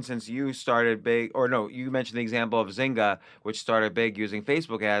for instance, you started big, or no, you mentioned the example of Zynga, which started big using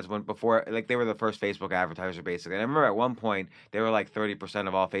Facebook ads before, like they were the first Facebook advertiser basically. And I remember at one point they were like 30%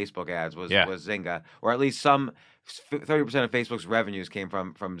 of all Facebook ads was Zynga, or at least some 30% of Facebook's revenues came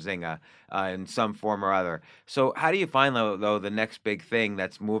from Zynga in some form or other. So how do you find though the next big thing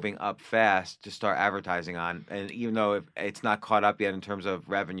that's moving up fast to start advertising on, and even though it's not caught up yet in terms of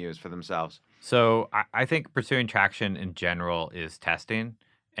revenues for themselves? So I think pursuing traction in general is testing,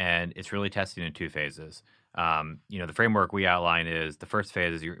 and it's really testing in two phases. The framework we outline is the first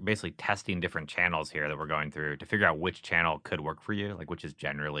phase is you're basically testing different channels here that we're going through to figure out which channel could work for you, like which is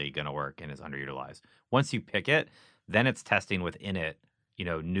generally going to work and is underutilized. Once you pick it, then it's testing within it,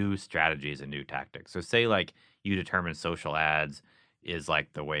 new strategies and new tactics. So say like you determine social ads is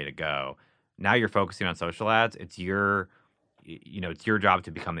like the way to go. Now you're focusing on social ads. It's your job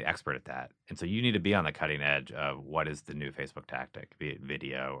to become the expert at that. And so you need to be on the cutting edge of what is the new Facebook tactic, be it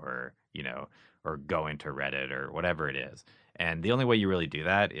video or go into Reddit or whatever it is. And the only way you really do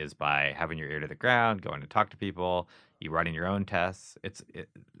that is by having your ear to the ground, going to talk to people, you running your own tests.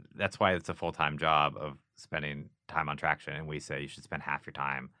 That's why it's a full-time job of spending time on traction. And we say you should spend half your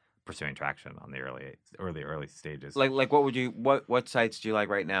time pursuing traction on the early stages. Like what sites do you like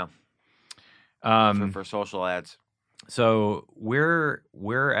right now for social ads? So we're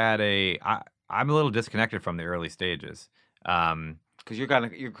at I'm a little disconnected from the early stages. Because you're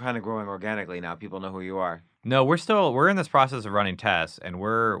kind of growing organically now. People know who you are. No, we're in this process of running tests, and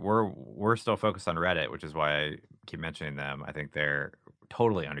we're still focused on Reddit, which is why I keep mentioning them. I think they're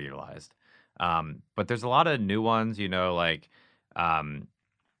totally underutilized. But there's a lot of new ones, like Pinterest.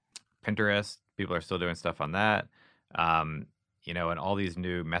 People are still doing stuff on that. And all these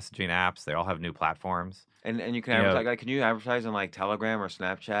new messaging apps, they all have new platforms. And you can advertise. Like, can you advertise on like Telegram or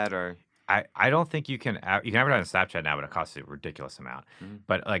Snapchat or? I don't think you can. You can advertise on Snapchat now, but it costs a ridiculous amount. Mm-hmm.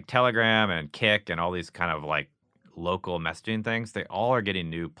 But like Telegram and Kik and all these kind of like local messaging things, they all are getting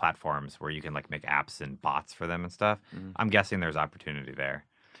new platforms where you can like make apps and bots for them and stuff. Mm-hmm. I'm guessing there's opportunity there.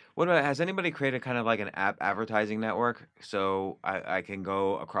 What about, has anybody created kind of like an app advertising network so I can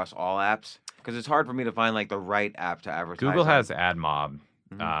go across all apps? Because it's hard for me to find like the right app to advertise. Google has AdMob,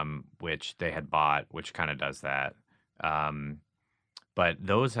 which they had bought, which kind of does that. But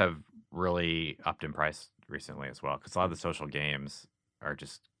those have really upped in price recently as well, because a lot of the social games are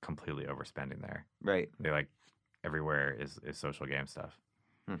just completely overspending there. Right. They like everywhere is social game stuff.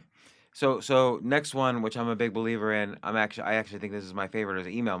 So next one, which I'm a big believer in, I actually think this is my favorite, is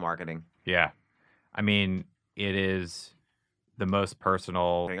email marketing. Yeah. I mean, it is the most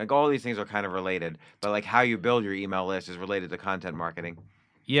personal. Like all these things are kind of related, but like how you build your email list is related to content marketing.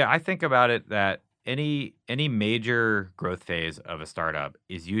 Yeah, I think about it that any major growth phase of a startup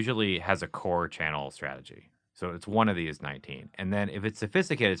usually has a core channel strategy. So it's one of these 19. And then if it's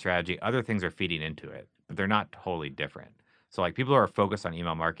sophisticated strategy, other things are feeding into it, but they're not totally different. So like people who are focused on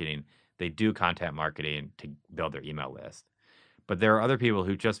email marketing, they do content marketing to build their email list. But there are other people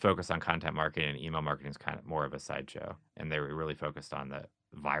who just focus on content marketing, and email marketing is kind of more of a sideshow. And they're really focused on the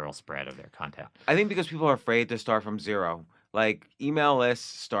viral spread of their content. I think because people are afraid to start from zero. Like email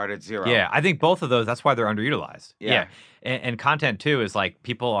lists start at zero. Yeah, I think both of those, that's why they're underutilized. Yeah. And content too is like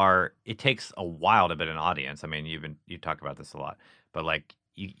it takes a while to build an audience. I mean, you talk about this a lot, but like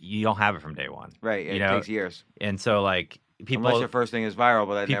you don't have it from day one. Right. It takes years. And so like Unless your first thing is viral,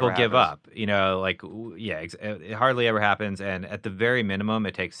 but that people never give happens. up. It hardly ever happens, and at the very minimum,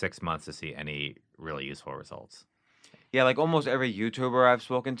 it takes 6 months to see any really useful results. Yeah, like almost every YouTuber I've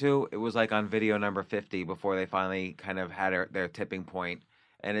spoken to, it was like on video number 50 before they finally kind of had their tipping point.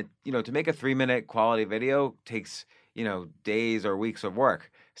 And to make a 3-minute quality video takes, days or weeks of work.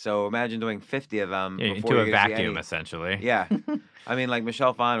 So imagine doing 50 of them before Into you a see vacuum, any. essentially. Yeah. I mean, like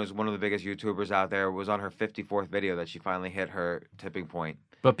Michelle Phan, who's one of the biggest YouTubers out there, was on her 54th video that she finally hit her tipping point.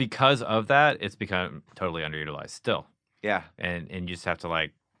 But because of that, it's become totally underutilized still. Yeah. And you just have to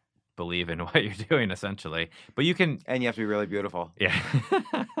believe in what you're doing, essentially. But you can, and you have to be really beautiful. Yeah.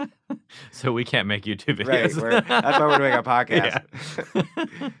 So we can't make YouTube videos. Right. That's why we're doing a podcast.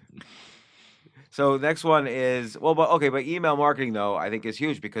 Yeah. So next one is but email marketing though I think is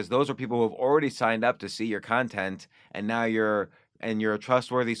huge because those are people who have already signed up to see your content, and now you're a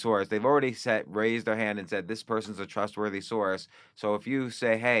trustworthy source. They've already raised their hand and said this person's a trustworthy source. So if you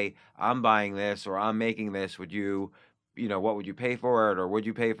say, hey, I'm buying this or I'm making this, would you, what would you pay for it, or would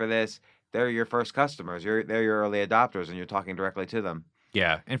you pay for this? They're your first customers. They're your early adopters, and you're talking directly to them.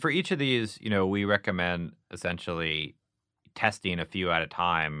 Yeah, and for each of these, we recommend essentially testing a few at a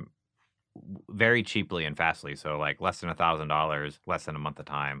time, very cheaply and fastly. So less than $1,000, less than a month of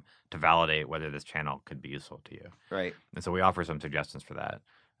time to validate whether this channel could be useful to you. Right. And so we offer some suggestions for that.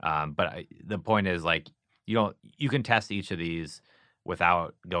 But the point is you can test each of these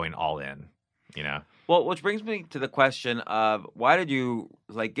without going all in, Well, which brings me to the question of why did you,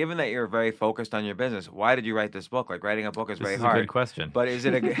 given that you're very focused on your business, why did you write this book? Writing a book is very hard. This is a good question.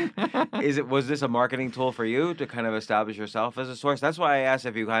 But was this a marketing tool for you to kind of establish yourself as a source? That's why I asked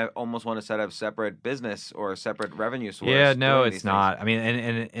if you kind of almost want to set up separate business or a separate revenue source. Yeah, no, it's not. I mean,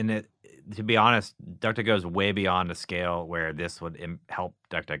 and to be honest, DuckDuckGo is way beyond a scale where this would help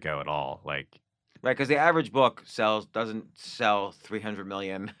DuckDuckGo at all. Right, because the average book doesn't sell 300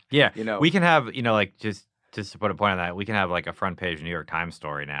 million. Yeah, we can have just to put a point on that, we can have a front page New York Times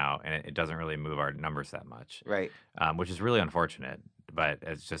story now, and it doesn't really move our numbers that much. Right, which is really unfortunate, but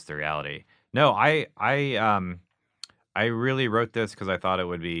it's just the reality. No, I really wrote this because I thought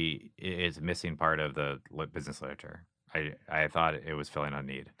it's a missing part of the business literature. I thought it was filling a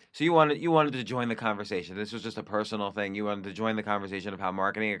need. So you wanted to join the conversation. This was just a personal thing. You wanted to join the conversation of how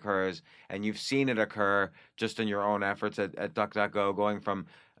marketing occurs, and you've seen it occur just in your own efforts at DuckDuckGo, going from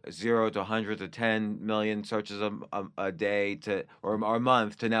 0 to 100 to 10 million searches a day or a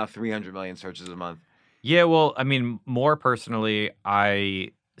month to now 300 million searches a month. Yeah, well, I mean, more personally,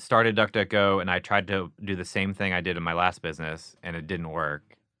 I started DuckDuckGo, and I tried to do the same thing I did in my last business, and it didn't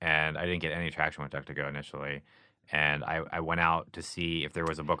work, and I didn't get any traction with DuckDuckGo initially. And I went out to see if there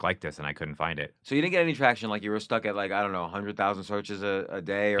was a book like this, and I couldn't find it. So you didn't get any traction, you were stuck at 100,000 searches a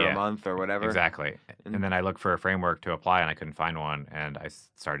day or a month or whatever? Exactly. And then I looked for a framework to apply, and I couldn't find one, and I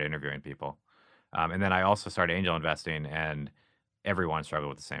started interviewing people. And then I also started angel investing, and everyone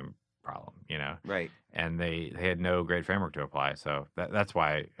struggled with the same problem, Right. And they had no great framework to apply, so that's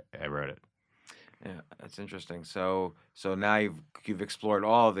why I wrote it. Yeah, that's interesting. So now you've explored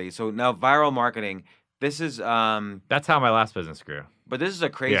all of these. So now viral marketing. This is that's how my last business grew. But this is a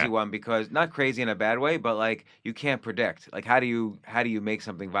crazy one because not crazy in a bad way, but you can't predict. How do you make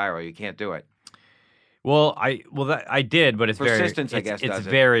something viral? You can't do it. Well, I did, but it's persistence. I guess it's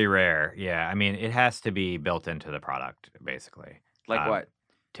very rare. Yeah, I mean, it has to be built into the product, basically. What?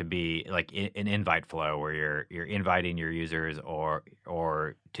 To be an invite flow where you're inviting your users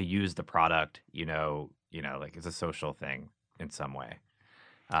or to use the product. It's a social thing in some way.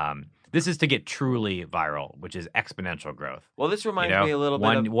 This is to get truly viral, which is exponential growth. Well, this reminds me a little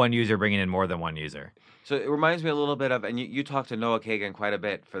bit of one user bringing in more than one user. So it reminds me a little bit of, and you talked to Noah Kagan quite a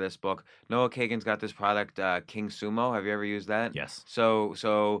bit for this book. Noah Kagan's got this product, King Sumo. Have you ever used that? Yes.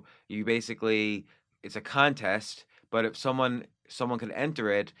 So you basically, it's a contest, but if someone can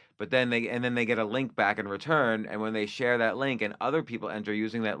enter it, but then they get a link back in return, and when they share that link and other people enter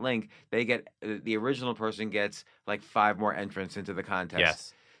using that link, they get the original person gets 5 more entrants into the contest.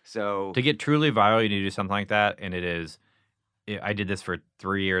 Yes. So to get truly viral, you need to do something like that, and I did this for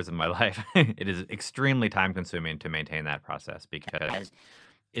 3 years of my life. It is extremely time consuming to maintain that process because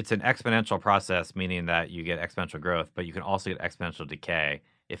it's an exponential process, meaning that you get exponential growth, but you can also get exponential decay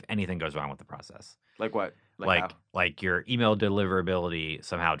if anything goes wrong with the process. Like what? Like your email deliverability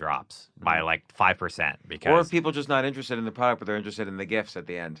somehow drops by 5% because, or if people just not interested in the product, but they're interested in the gifts at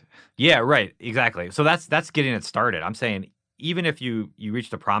the end. Yeah, right, exactly. So that's getting it started. I'm saying, even if you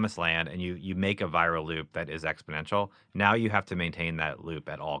reach the promised land and you make a viral loop that is exponential, now you have to maintain that loop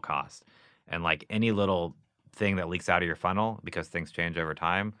at all costs. And any little thing that leaks out of your funnel because things change over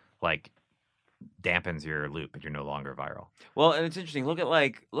time, dampens your loop and you're no longer viral. Well, and it's interesting. Look at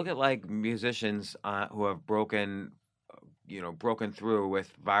like musicians who have broken through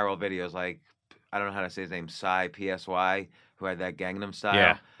with viral videos. Like I don't know how to say his name, Psy, who had that Gangnam Style.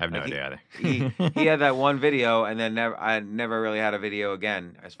 Yeah, I have no Like, idea either. he had that one video, and then I never really had a video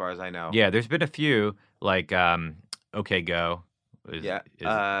again, as far as I know. Yeah, there's been a few like OK Go. I don't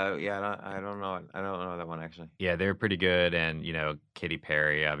know. I don't know that one actually. Yeah, they're pretty good, and Katy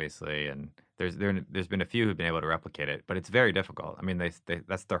Perry, obviously, and there's been a few who've been able to replicate it, but it's very difficult. I mean,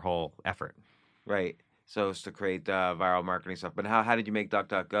 that's their whole effort. Right. So it's to create viral marketing stuff. But how did you make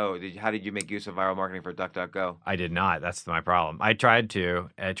DuckDuckGo? How did you make use of viral marketing for DuckDuckGo? I did not. That's my problem. I tried to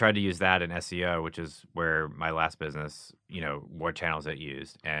use that in SEO, which is where my last business, what channels it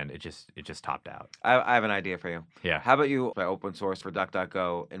used, and it just topped out. I have an idea for you. Yeah. How about you by open source for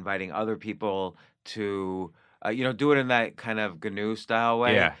DuckDuckGo, inviting other people to do it in that kind of GNU style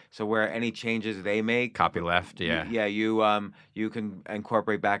way. Yeah. So where any changes they make, copyleft. Yeah. You can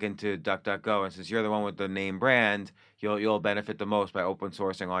incorporate back into DuckDuckGo, and since you're the one with the name brand, you'll benefit the most by open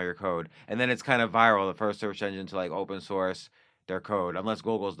sourcing all your code. And then it's kind of viral, the first search engine to like open source their code, unless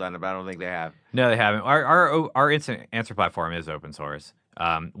Google's done it, but I don't think they have. No, they haven't. Our instant answer platform is open source.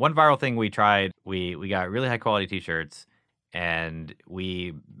 One viral thing we tried, we got really high quality t-shirts, and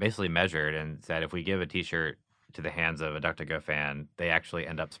we basically measured and said if we give a t-shirt to the hands of a DuckDuckGo fan, they actually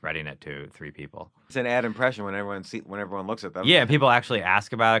end up spreading it to 3 people. It's an ad impression when everyone looks at them. Yeah, people actually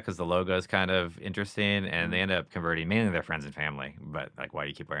ask about it because the logo is kind of interesting, and they end up converting mainly their friends and family. But like, why do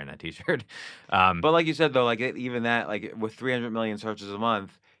you keep wearing that T-shirt? But like you said though, like even that, like with 300 million searches a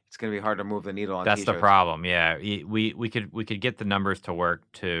month, it's going to be hard to move the needle on That's T-shirts. the problem. Yeah, we could get the numbers to work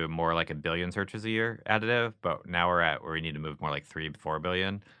to more like 1 billion searches a year additive, but now we're at where we need to move more like 3-4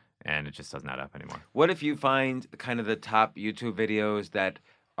 billion. And it just doesn't add up anymore. What if you find kind of the top YouTube videos that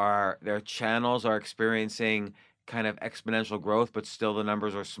their channels are experiencing kind of exponential growth, but still the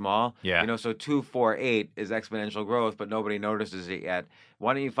numbers are small? Yeah. So 248 is exponential growth, but nobody notices it yet.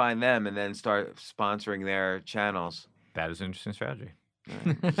 Why don't you find them and then start sponsoring their channels? That is an interesting strategy.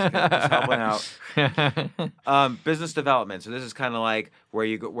 Just helping out. Business development. So this is kind of like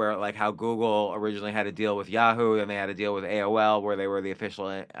where like how Google originally had to deal with Yahoo, then they had to deal with AOL, where they were the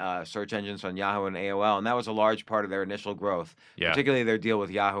official search engines on Yahoo and AOL, and that was a large part of their initial growth. Yeah. Particularly their deal with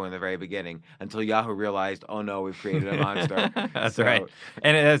Yahoo in the very beginning, until Yahoo realized, oh no, we've created a monster. That's right.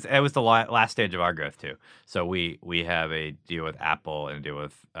 And it was the last stage of our growth too. So we have a deal with Apple and a deal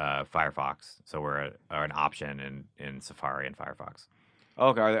with Firefox. So we're an option in Safari and Firefox.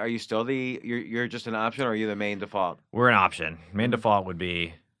 Okay, are you still you're just an option, or are you the main default? We're an option. Main default would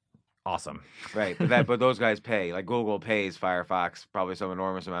be awesome. Right, but those guys pay. Like Google pays Firefox probably some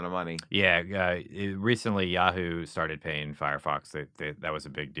enormous amount of money. Yeah, recently Yahoo started paying Firefox. That was a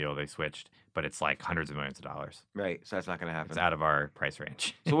big deal. They switched, but it's like hundreds of millions of dollars. Right, so that's not going to happen. It's out of our price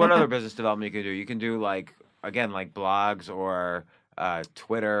range. So what other business development you can do? You can do like blogs or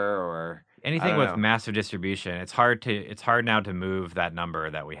Twitter or anything with massive distribution. It's hard now to move that number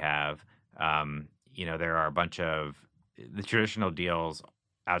that we have. There are a bunch of the traditional deals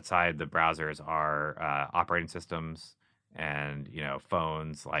outside the browsers are operating systems and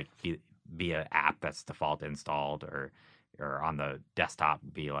phones, like be an app that's default installed, or on the desktop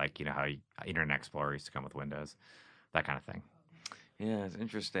be like how Internet Explorer used to come with Windows, that kind of thing. Yeah, it's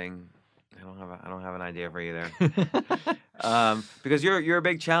interesting. I don't have an idea for you there. Because your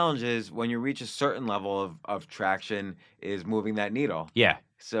big challenge is when you reach a certain level of traction is moving that needle. Yeah.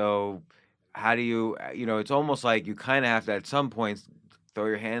 So how do you, it's almost like you kind of have to at some points throw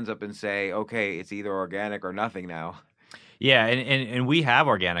your hands up and say, okay, it's either organic or nothing now. Yeah, and we have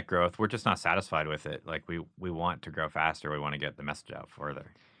organic growth. We're just not satisfied with it. Like we want to grow faster. We want to get the message out further.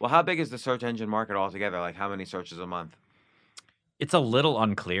 Well, how big is the search engine market altogether? Like how many searches a month? It's a little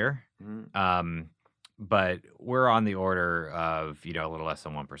unclear, Mm-hmm. but we're on the order of a little less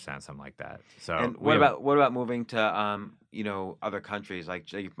than 1%, something like that. So, and what about moving to other countries? Like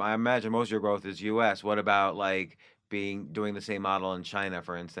I imagine most of your growth is U.S. What about like doing the same model in China,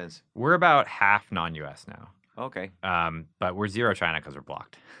 for instance? We're about half non-U.S. now. Okay. But we're zero China because we're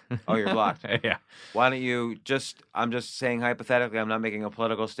blocked. Oh, you're blocked. Yeah. Why don't you I'm just saying hypothetically, I'm not making a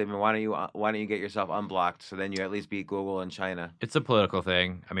political statement. Why don't you get yourself unblocked so then you at least beat Google and China? It's a political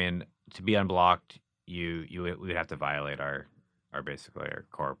thing. I mean, to be unblocked, we would have to violate our basically our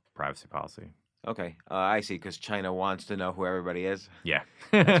core privacy policy. Okay. I see, because China wants to know who everybody is. Yeah.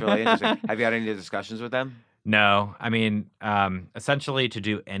 That's really interesting. Have you had any discussions with them? No, I mean, essentially, to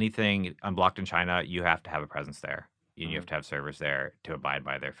do anything unblocked in China, you have to have a presence there. You have to have servers there to abide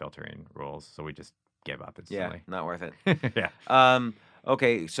by their filtering rules. So we just gave up instantly. Yeah, not worth it. Yeah.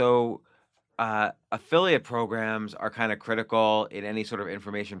 Okay, so affiliate programs are kind of critical in any sort of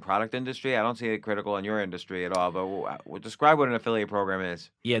information product industry. I don't see it critical in your industry at all, but describe what an affiliate program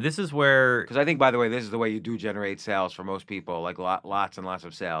is. Yeah, this is where. Because I think, by the way, this is the way you do generate sales for most people, like lots and lots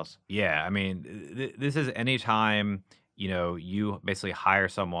of sales. Yeah, I mean, this is anytime you basically hire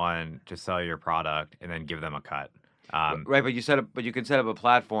someone to sell your product and then give them a cut. Right, but you can set up a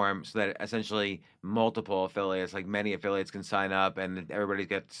platform so that essentially multiple affiliates, like many affiliates, can sign up, and everybody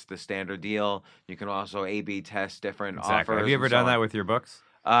gets the standard deal. You can also A/B test different Exactly. offers. Have you ever done that with your books?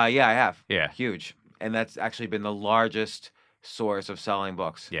 Yeah, I have. Yeah. Huge, and that's actually been the largest source of selling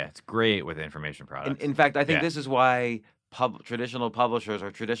books. Yeah, it's great with information products. In fact, I think Yeah. this is why traditional publishers or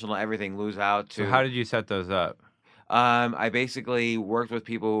traditional everything lose out to. So how did you set those up? I basically worked with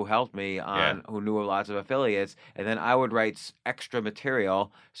people who helped me who knew lots of affiliates, and then I would write extra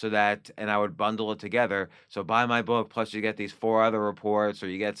material and I would bundle it together. So buy my book, plus you get these 4 other reports, or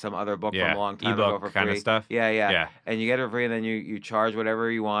you get some other book from a long time ago ebook for free. kind of stuff. Yeah. And you get it for free, and then you charge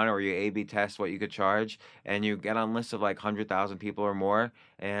whatever you want, or you A/B test what you could charge, and you get on lists of like 100,000 people or more,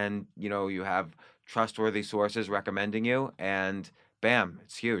 and you have trustworthy sources recommending you, and bam,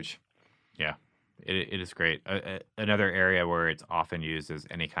 it's huge. Yeah. It is great. Another area where it's often used is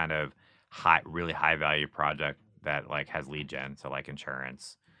any kind of really high value project that like has lead gen. So like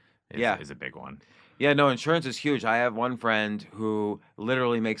insurance is a big one. Yeah, no, insurance is huge. I have one friend who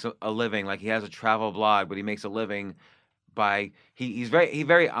literally makes a living. Like he has a travel blog, but he makes a living by he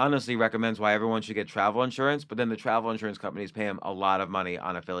very honestly recommends why everyone should get travel insurance, but then the travel insurance companies pay him a lot of money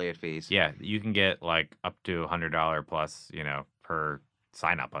on affiliate fees. Yeah, you can get like up to $100 plus, per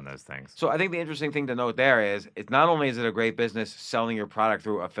sign up on those things. So I think the interesting thing to note there is it's not only is it a great business selling your product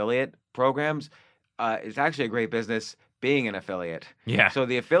through affiliate programs, it's actually a great business being an affiliate. Yeah. So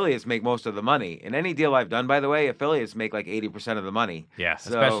the affiliates make most of the money. In any deal I've done, by the way, affiliates make like 80% of the money. Yeah,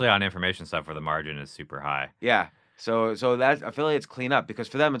 especially on information stuff where the margin is super high. Yeah. So that affiliates clean up because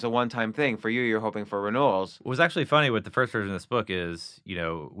for them it's a one-time thing. For you, you're hoping for renewals. What was actually funny with the first version of this book is,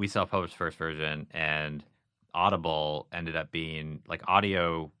 we self-published first version, and Audible ended up being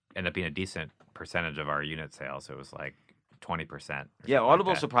a decent percentage of our unit sales. So it was like 20%. Yeah,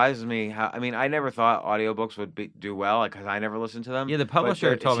 Audible surprises me. I never thought audiobooks would do well because I never listened to them. Yeah, the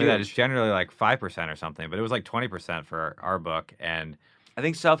publisher told me that it's generally like 5% or something, but it was like 20% for our book. And I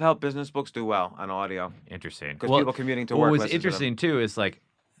think self-help business books do well on audio. Interesting. Because people commuting to work. What was interesting too is like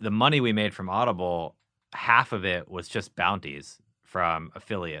the money we made from Audible, half of it was just bounties from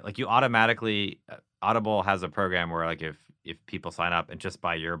affiliate. Like you automatically, Audible has a program where like if people sign up and just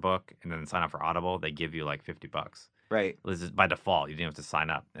buy your book and then sign up for Audible, they give you like $50. Right. This is by default. You didn't have to sign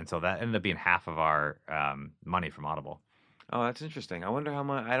up. And so that ended up being half of our money from Audible. Oh, that's interesting. I wonder how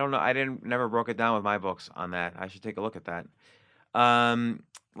much. I don't know. I never broke it down with my books on that. I should take a look at that.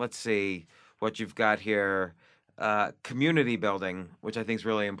 Let's see what you've got here. Community building, which I think is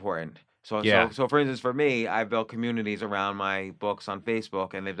really important. So for instance, for me, I built communities around my books on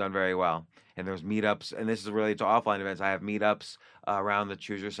Facebook, and they've done very well. And there's meetups, and this is related to offline events. I have meetups around the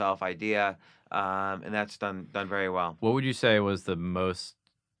Choose Yourself idea, and that's done very well. What would you say was the most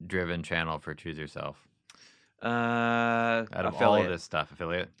driven channel for Choose Yourself? Out of affiliate. all of this stuff,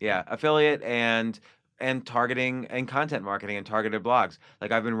 affiliate? Yeah, affiliate and targeting and content marketing and targeted blogs.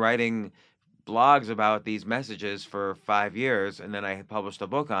 Like I've been writing blogs about these messages for 5 years, and then I published a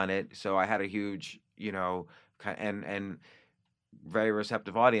book on it. So I had a huge, and very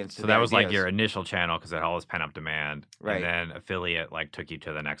receptive audience. So that was like your initial channel because it had all this pent up demand, right? And then affiliate like took you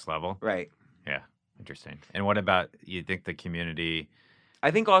to the next level, right? Yeah, interesting. And what about you think the community?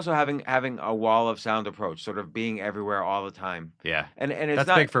 I think also having a wall of sound approach, sort of being everywhere all the time. Yeah, and it's that's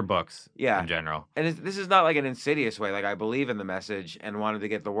not big for books. Yeah, in general. And this is not like an insidious way. Like I believe in the message and wanted to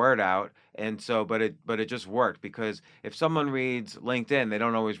get the word out, and so but it just worked because if someone reads LinkedIn, they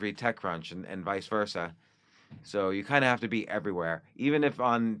don't always read TechCrunch, and vice versa. So you kind of have to be everywhere, even if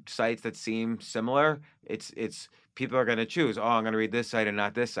on sites that seem similar. It's people are going to choose. Oh, I'm going to read this site and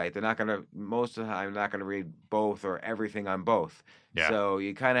not this site. They're not going to most of the time not going to read both or everything on both. Yeah. So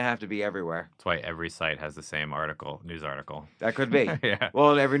you kind of have to be everywhere. That's why every site has the same news article. That could be. Yeah.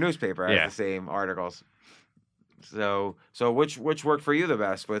 Well, every newspaper has the same articles. So which worked for you the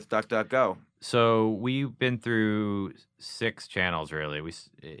best with DuckDuckGo? So we've been through 6 channels really.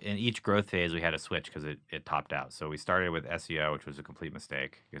 In each growth phase we had to switch because it topped out. So we started with SEO, which was a complete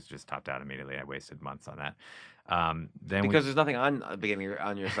mistake. It just topped out immediately. I wasted months on that. Because there's nothing on the beginning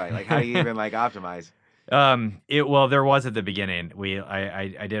on your site. Like how do you even optimize? There was at the beginning.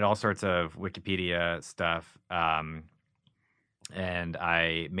 I did all sorts of Wikipedia stuff, and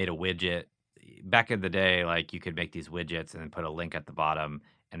I made a widget. Back in the day, like you could make these widgets and then put a link at the bottom,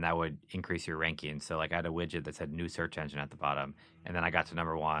 and that would increase your ranking. So like I had a widget that said new search engine at the bottom, and then I got to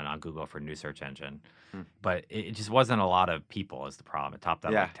number 1 on Google for new search engine. But it just wasn't a lot of people is the problem. It topped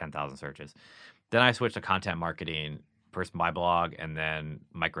out like 10,000 searches. Then I switched to content marketing, first my blog and then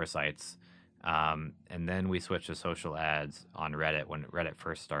microsites. And then we switched to social ads on Reddit when Reddit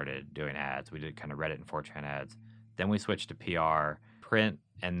first started doing ads. We did kind of Reddit and 4chan ads. Then we switched to PR, print,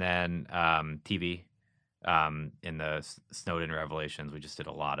 and then TV. In the Snowden revelations, we just did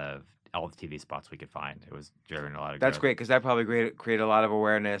all the TV spots we could find. It was driving a lot of That's growth. great because that probably created a lot of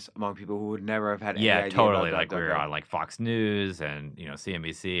awareness among people who would never have had any idea. Yeah, totally. About Like we were on like Fox News and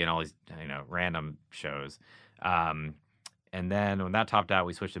CNBC and all these random shows. And then when that topped out,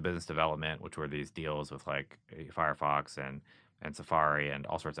 we switched to business development, which were these deals with like Firefox and Safari and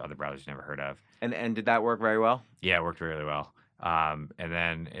all sorts of other browsers you never heard of. And did that work very well? Yeah, it worked really well. And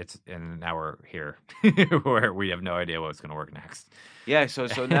now we're here where we have no idea what's going to work next. Yeah, so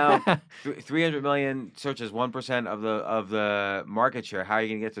now 300 million searches, 1% of the market share. How are you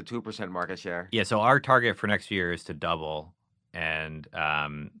going to get to 2% market share? Yeah, so our target for next year is to double and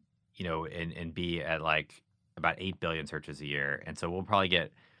be at like about 8 billion searches a year. And so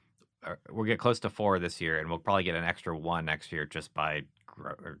we'll get close to 4 this year, and we'll probably get an extra 1 next year just by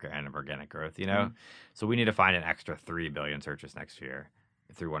organic growth, So we need to find an extra 3 billion searches next year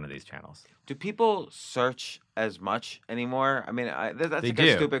through one of these channels. Do people search as much anymore? I mean, that's They a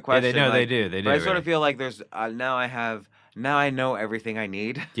do. stupid question. Yeah, they do. But I sort of feel like there's now I know everything I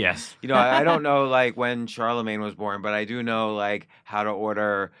need. Yes. I don't know like when Charlemagne was born, but I do know like how to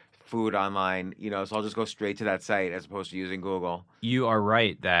order food online, so I'll just go straight to that site as opposed to using Google. You are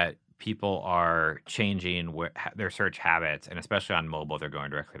right that people are changing their search habits, and especially on mobile, they're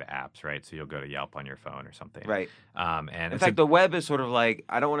going directly to apps, right? So you'll go to Yelp on your phone or something. Right. And in fact, the web is sort of like,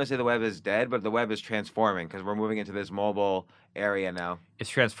 I don't want to say the web is dead, but the web is transforming because we're moving into this mobile area now. It's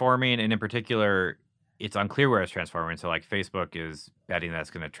transforming, and in particular, it's unclear where it's transforming. So like Facebook is betting that's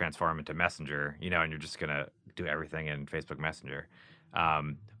going to transform into Messenger, and you're just going to do everything in Facebook Messenger.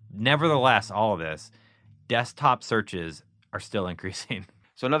 Nevertheless, all of this, desktop searches are still increasing.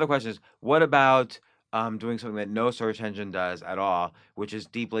 So another question is, what about doing something that no search engine does at all, which is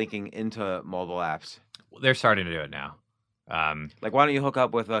deep linking into mobile apps? They're starting to do it now. Like, why don't you hook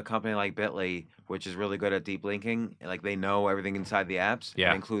up with a company like Bitly, which is really good at deep linking? Like, they know everything inside the apps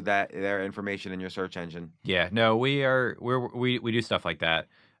and include their information in your search engine. Yeah, no, we do stuff like that.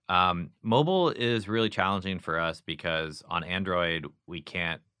 Mobile is really challenging for us because on Android we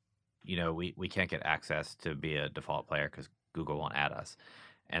can't, we can't get access to be a default player because Google won't add us.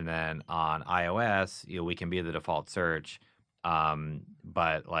 And then on iOS, we can be the default search,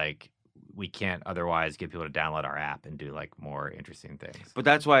 but like we can't otherwise get people to download our app and do like more interesting things. But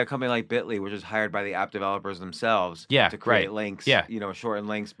that's why a company like Bitly, which is hired by the app developers themselves, to create links, shorten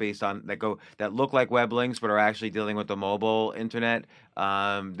links based on that look like web links but are actually dealing with the mobile internet.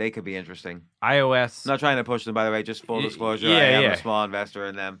 They could be interesting. iOS. I'm not trying to push them, by the way. Just full disclosure, I am a small investor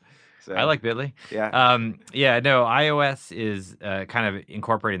in them. So. I like Bitly. Yeah. iOS is kind of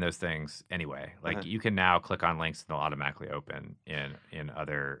incorporating those things anyway. Like you can now click on links and they'll automatically open in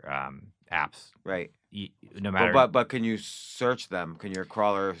other apps. Right. No matter. But can you search them? Can your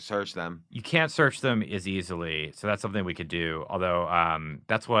crawler search them? You can't search them as easily. So that's something we could do. Although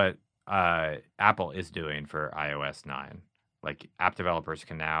that's what Apple is doing for iOS 9. Like app developers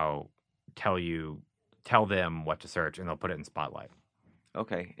can now tell them what to search and they'll put it in Spotlight.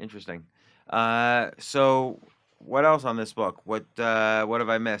 Okay, interesting. So what else on this book? What have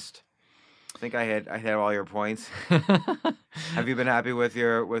I missed? I think I had all your points. Have you been happy with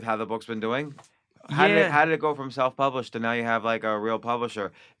how the book's been doing? How did it go from self-published to now you have like a real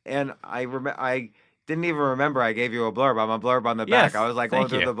publisher? And I didn't even remember I gave you a blurb. I'm a blurb on the back. I was like going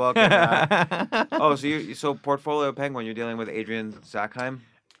through the book. And, so Portfolio Penguin, you're dealing with Adrian Sackheim?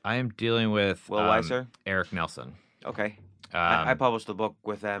 I am dealing with Will Weiser? Eric Nelson. Okay. I published a book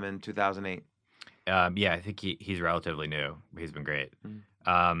with them in 2008. I think he's relatively new. He's been great.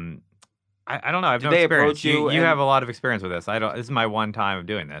 Mm-hmm. I don't know. I've Did no they experience. approach you? You have a lot of experience with this. This is my one time of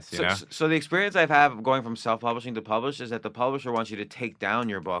doing this. So the experience I've had going from self-publishing to publish is that the publisher wants you to take down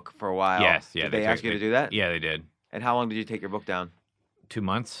your book for a while. Yes. Yeah. Did they ask you to do that? Yeah, they did. And how long did you take your book down? 2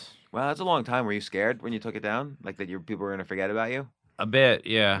 months. Well, that's a long time. Were you scared when you took it down? Like that people were going to forget about you? A bit,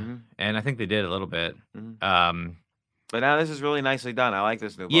 yeah. Mm-hmm. And I think they did a little bit. Mm-hmm. But now this is really nicely done. I like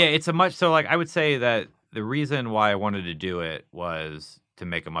this new book. Yeah, it's I would say that the reason why I wanted to do it was to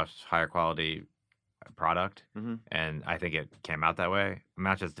make a much higher quality product. Mm-hmm. And I think it came out that way.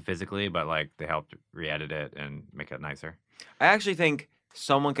 Not just physically, but like they helped re-edit it and make it nicer. I actually think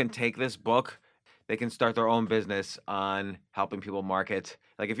someone can take this book. they can start their own business on helping people market.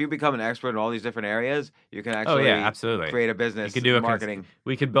 Like if you become an expert in all these different areas, you can actually absolutely. create a business You could do marketing.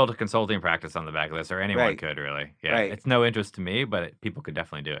 we could build a consulting practice on the back of this, or anyone Right. could really. Yeah, Right. it's no interest to me, but people could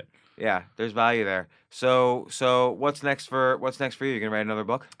definitely do it. Yeah, there's value there. So what's next for you? You gonna write another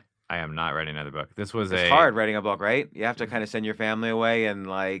book? I am not writing another book. This was It's hard writing a book, right? You have to kind of send your family away and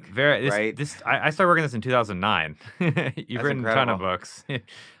like right. I started working this in 2009. You've That's written a ton of incredible. books.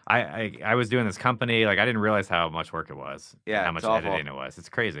 I was doing this company. Like I didn't realize how much work it was. Yeah, and how much it's awful. editing it was. It's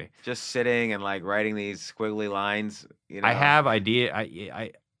crazy. Just sitting and like writing these squiggly lines. You know, I have idea.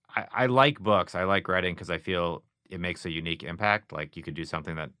 I like books. I like writing because I feel it makes a unique impact. Like you could do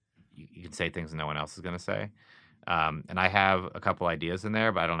something that you can say things no one else is going to say. And I have a couple ideas in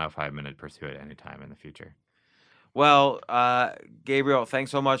there, but I don't know if I'm going to pursue it anytime in the future. Well, Gabriel,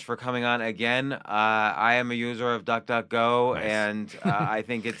 thanks so much for coming on again. I am a user of DuckDuckGo, Nice. and I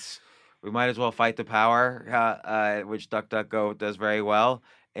think we might as well fight the power, which DuckDuckGo does very well.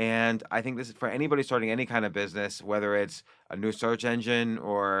 And I think this is for anybody starting any kind of business, whether it's a new search engine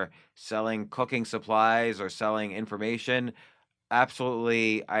or selling cooking supplies or selling information.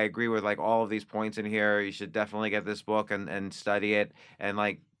 Absolutely, I agree with like all of these points in here. You should definitely get this book and study it. And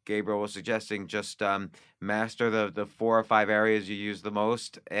like Gabriel was suggesting, just master the 4 or 5 areas you use the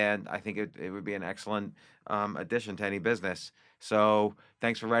most. And I think it would be an excellent addition to any business. So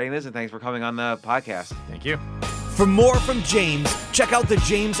thanks for writing this and thanks for coming on the podcast. Thank you. For more from James, check out the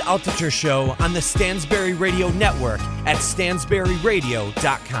James Altucher Show on the Stansberry Radio Network at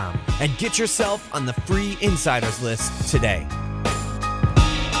stansberryradio.com and get yourself on the free insiders list today.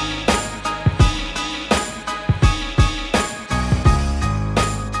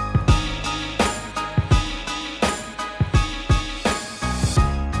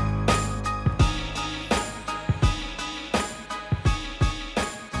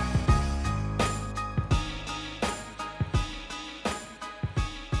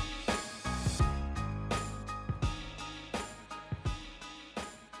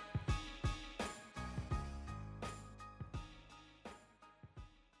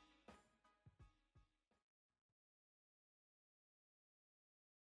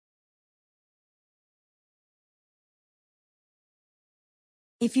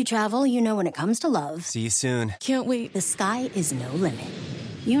 If you travel, you know when it comes to love, See you soon. Can't wait. the sky is no limit.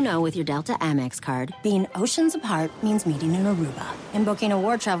 You know with your Delta Amex card, being oceans apart means meeting in Aruba. And booking a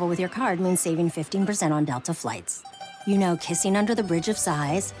war travel with your card means saving 15% on Delta flights. You know kissing under the bridge of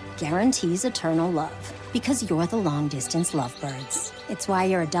sighs guarantees eternal love. Because you're the long-distance lovebirds. It's why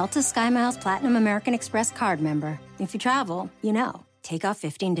you're a Delta SkyMiles Platinum American Express card member. If you travel, you know. Take off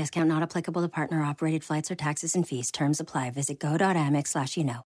 15 discount not applicable to partner-operated flights or taxes and fees. Terms apply. Visit go.amex/you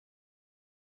know.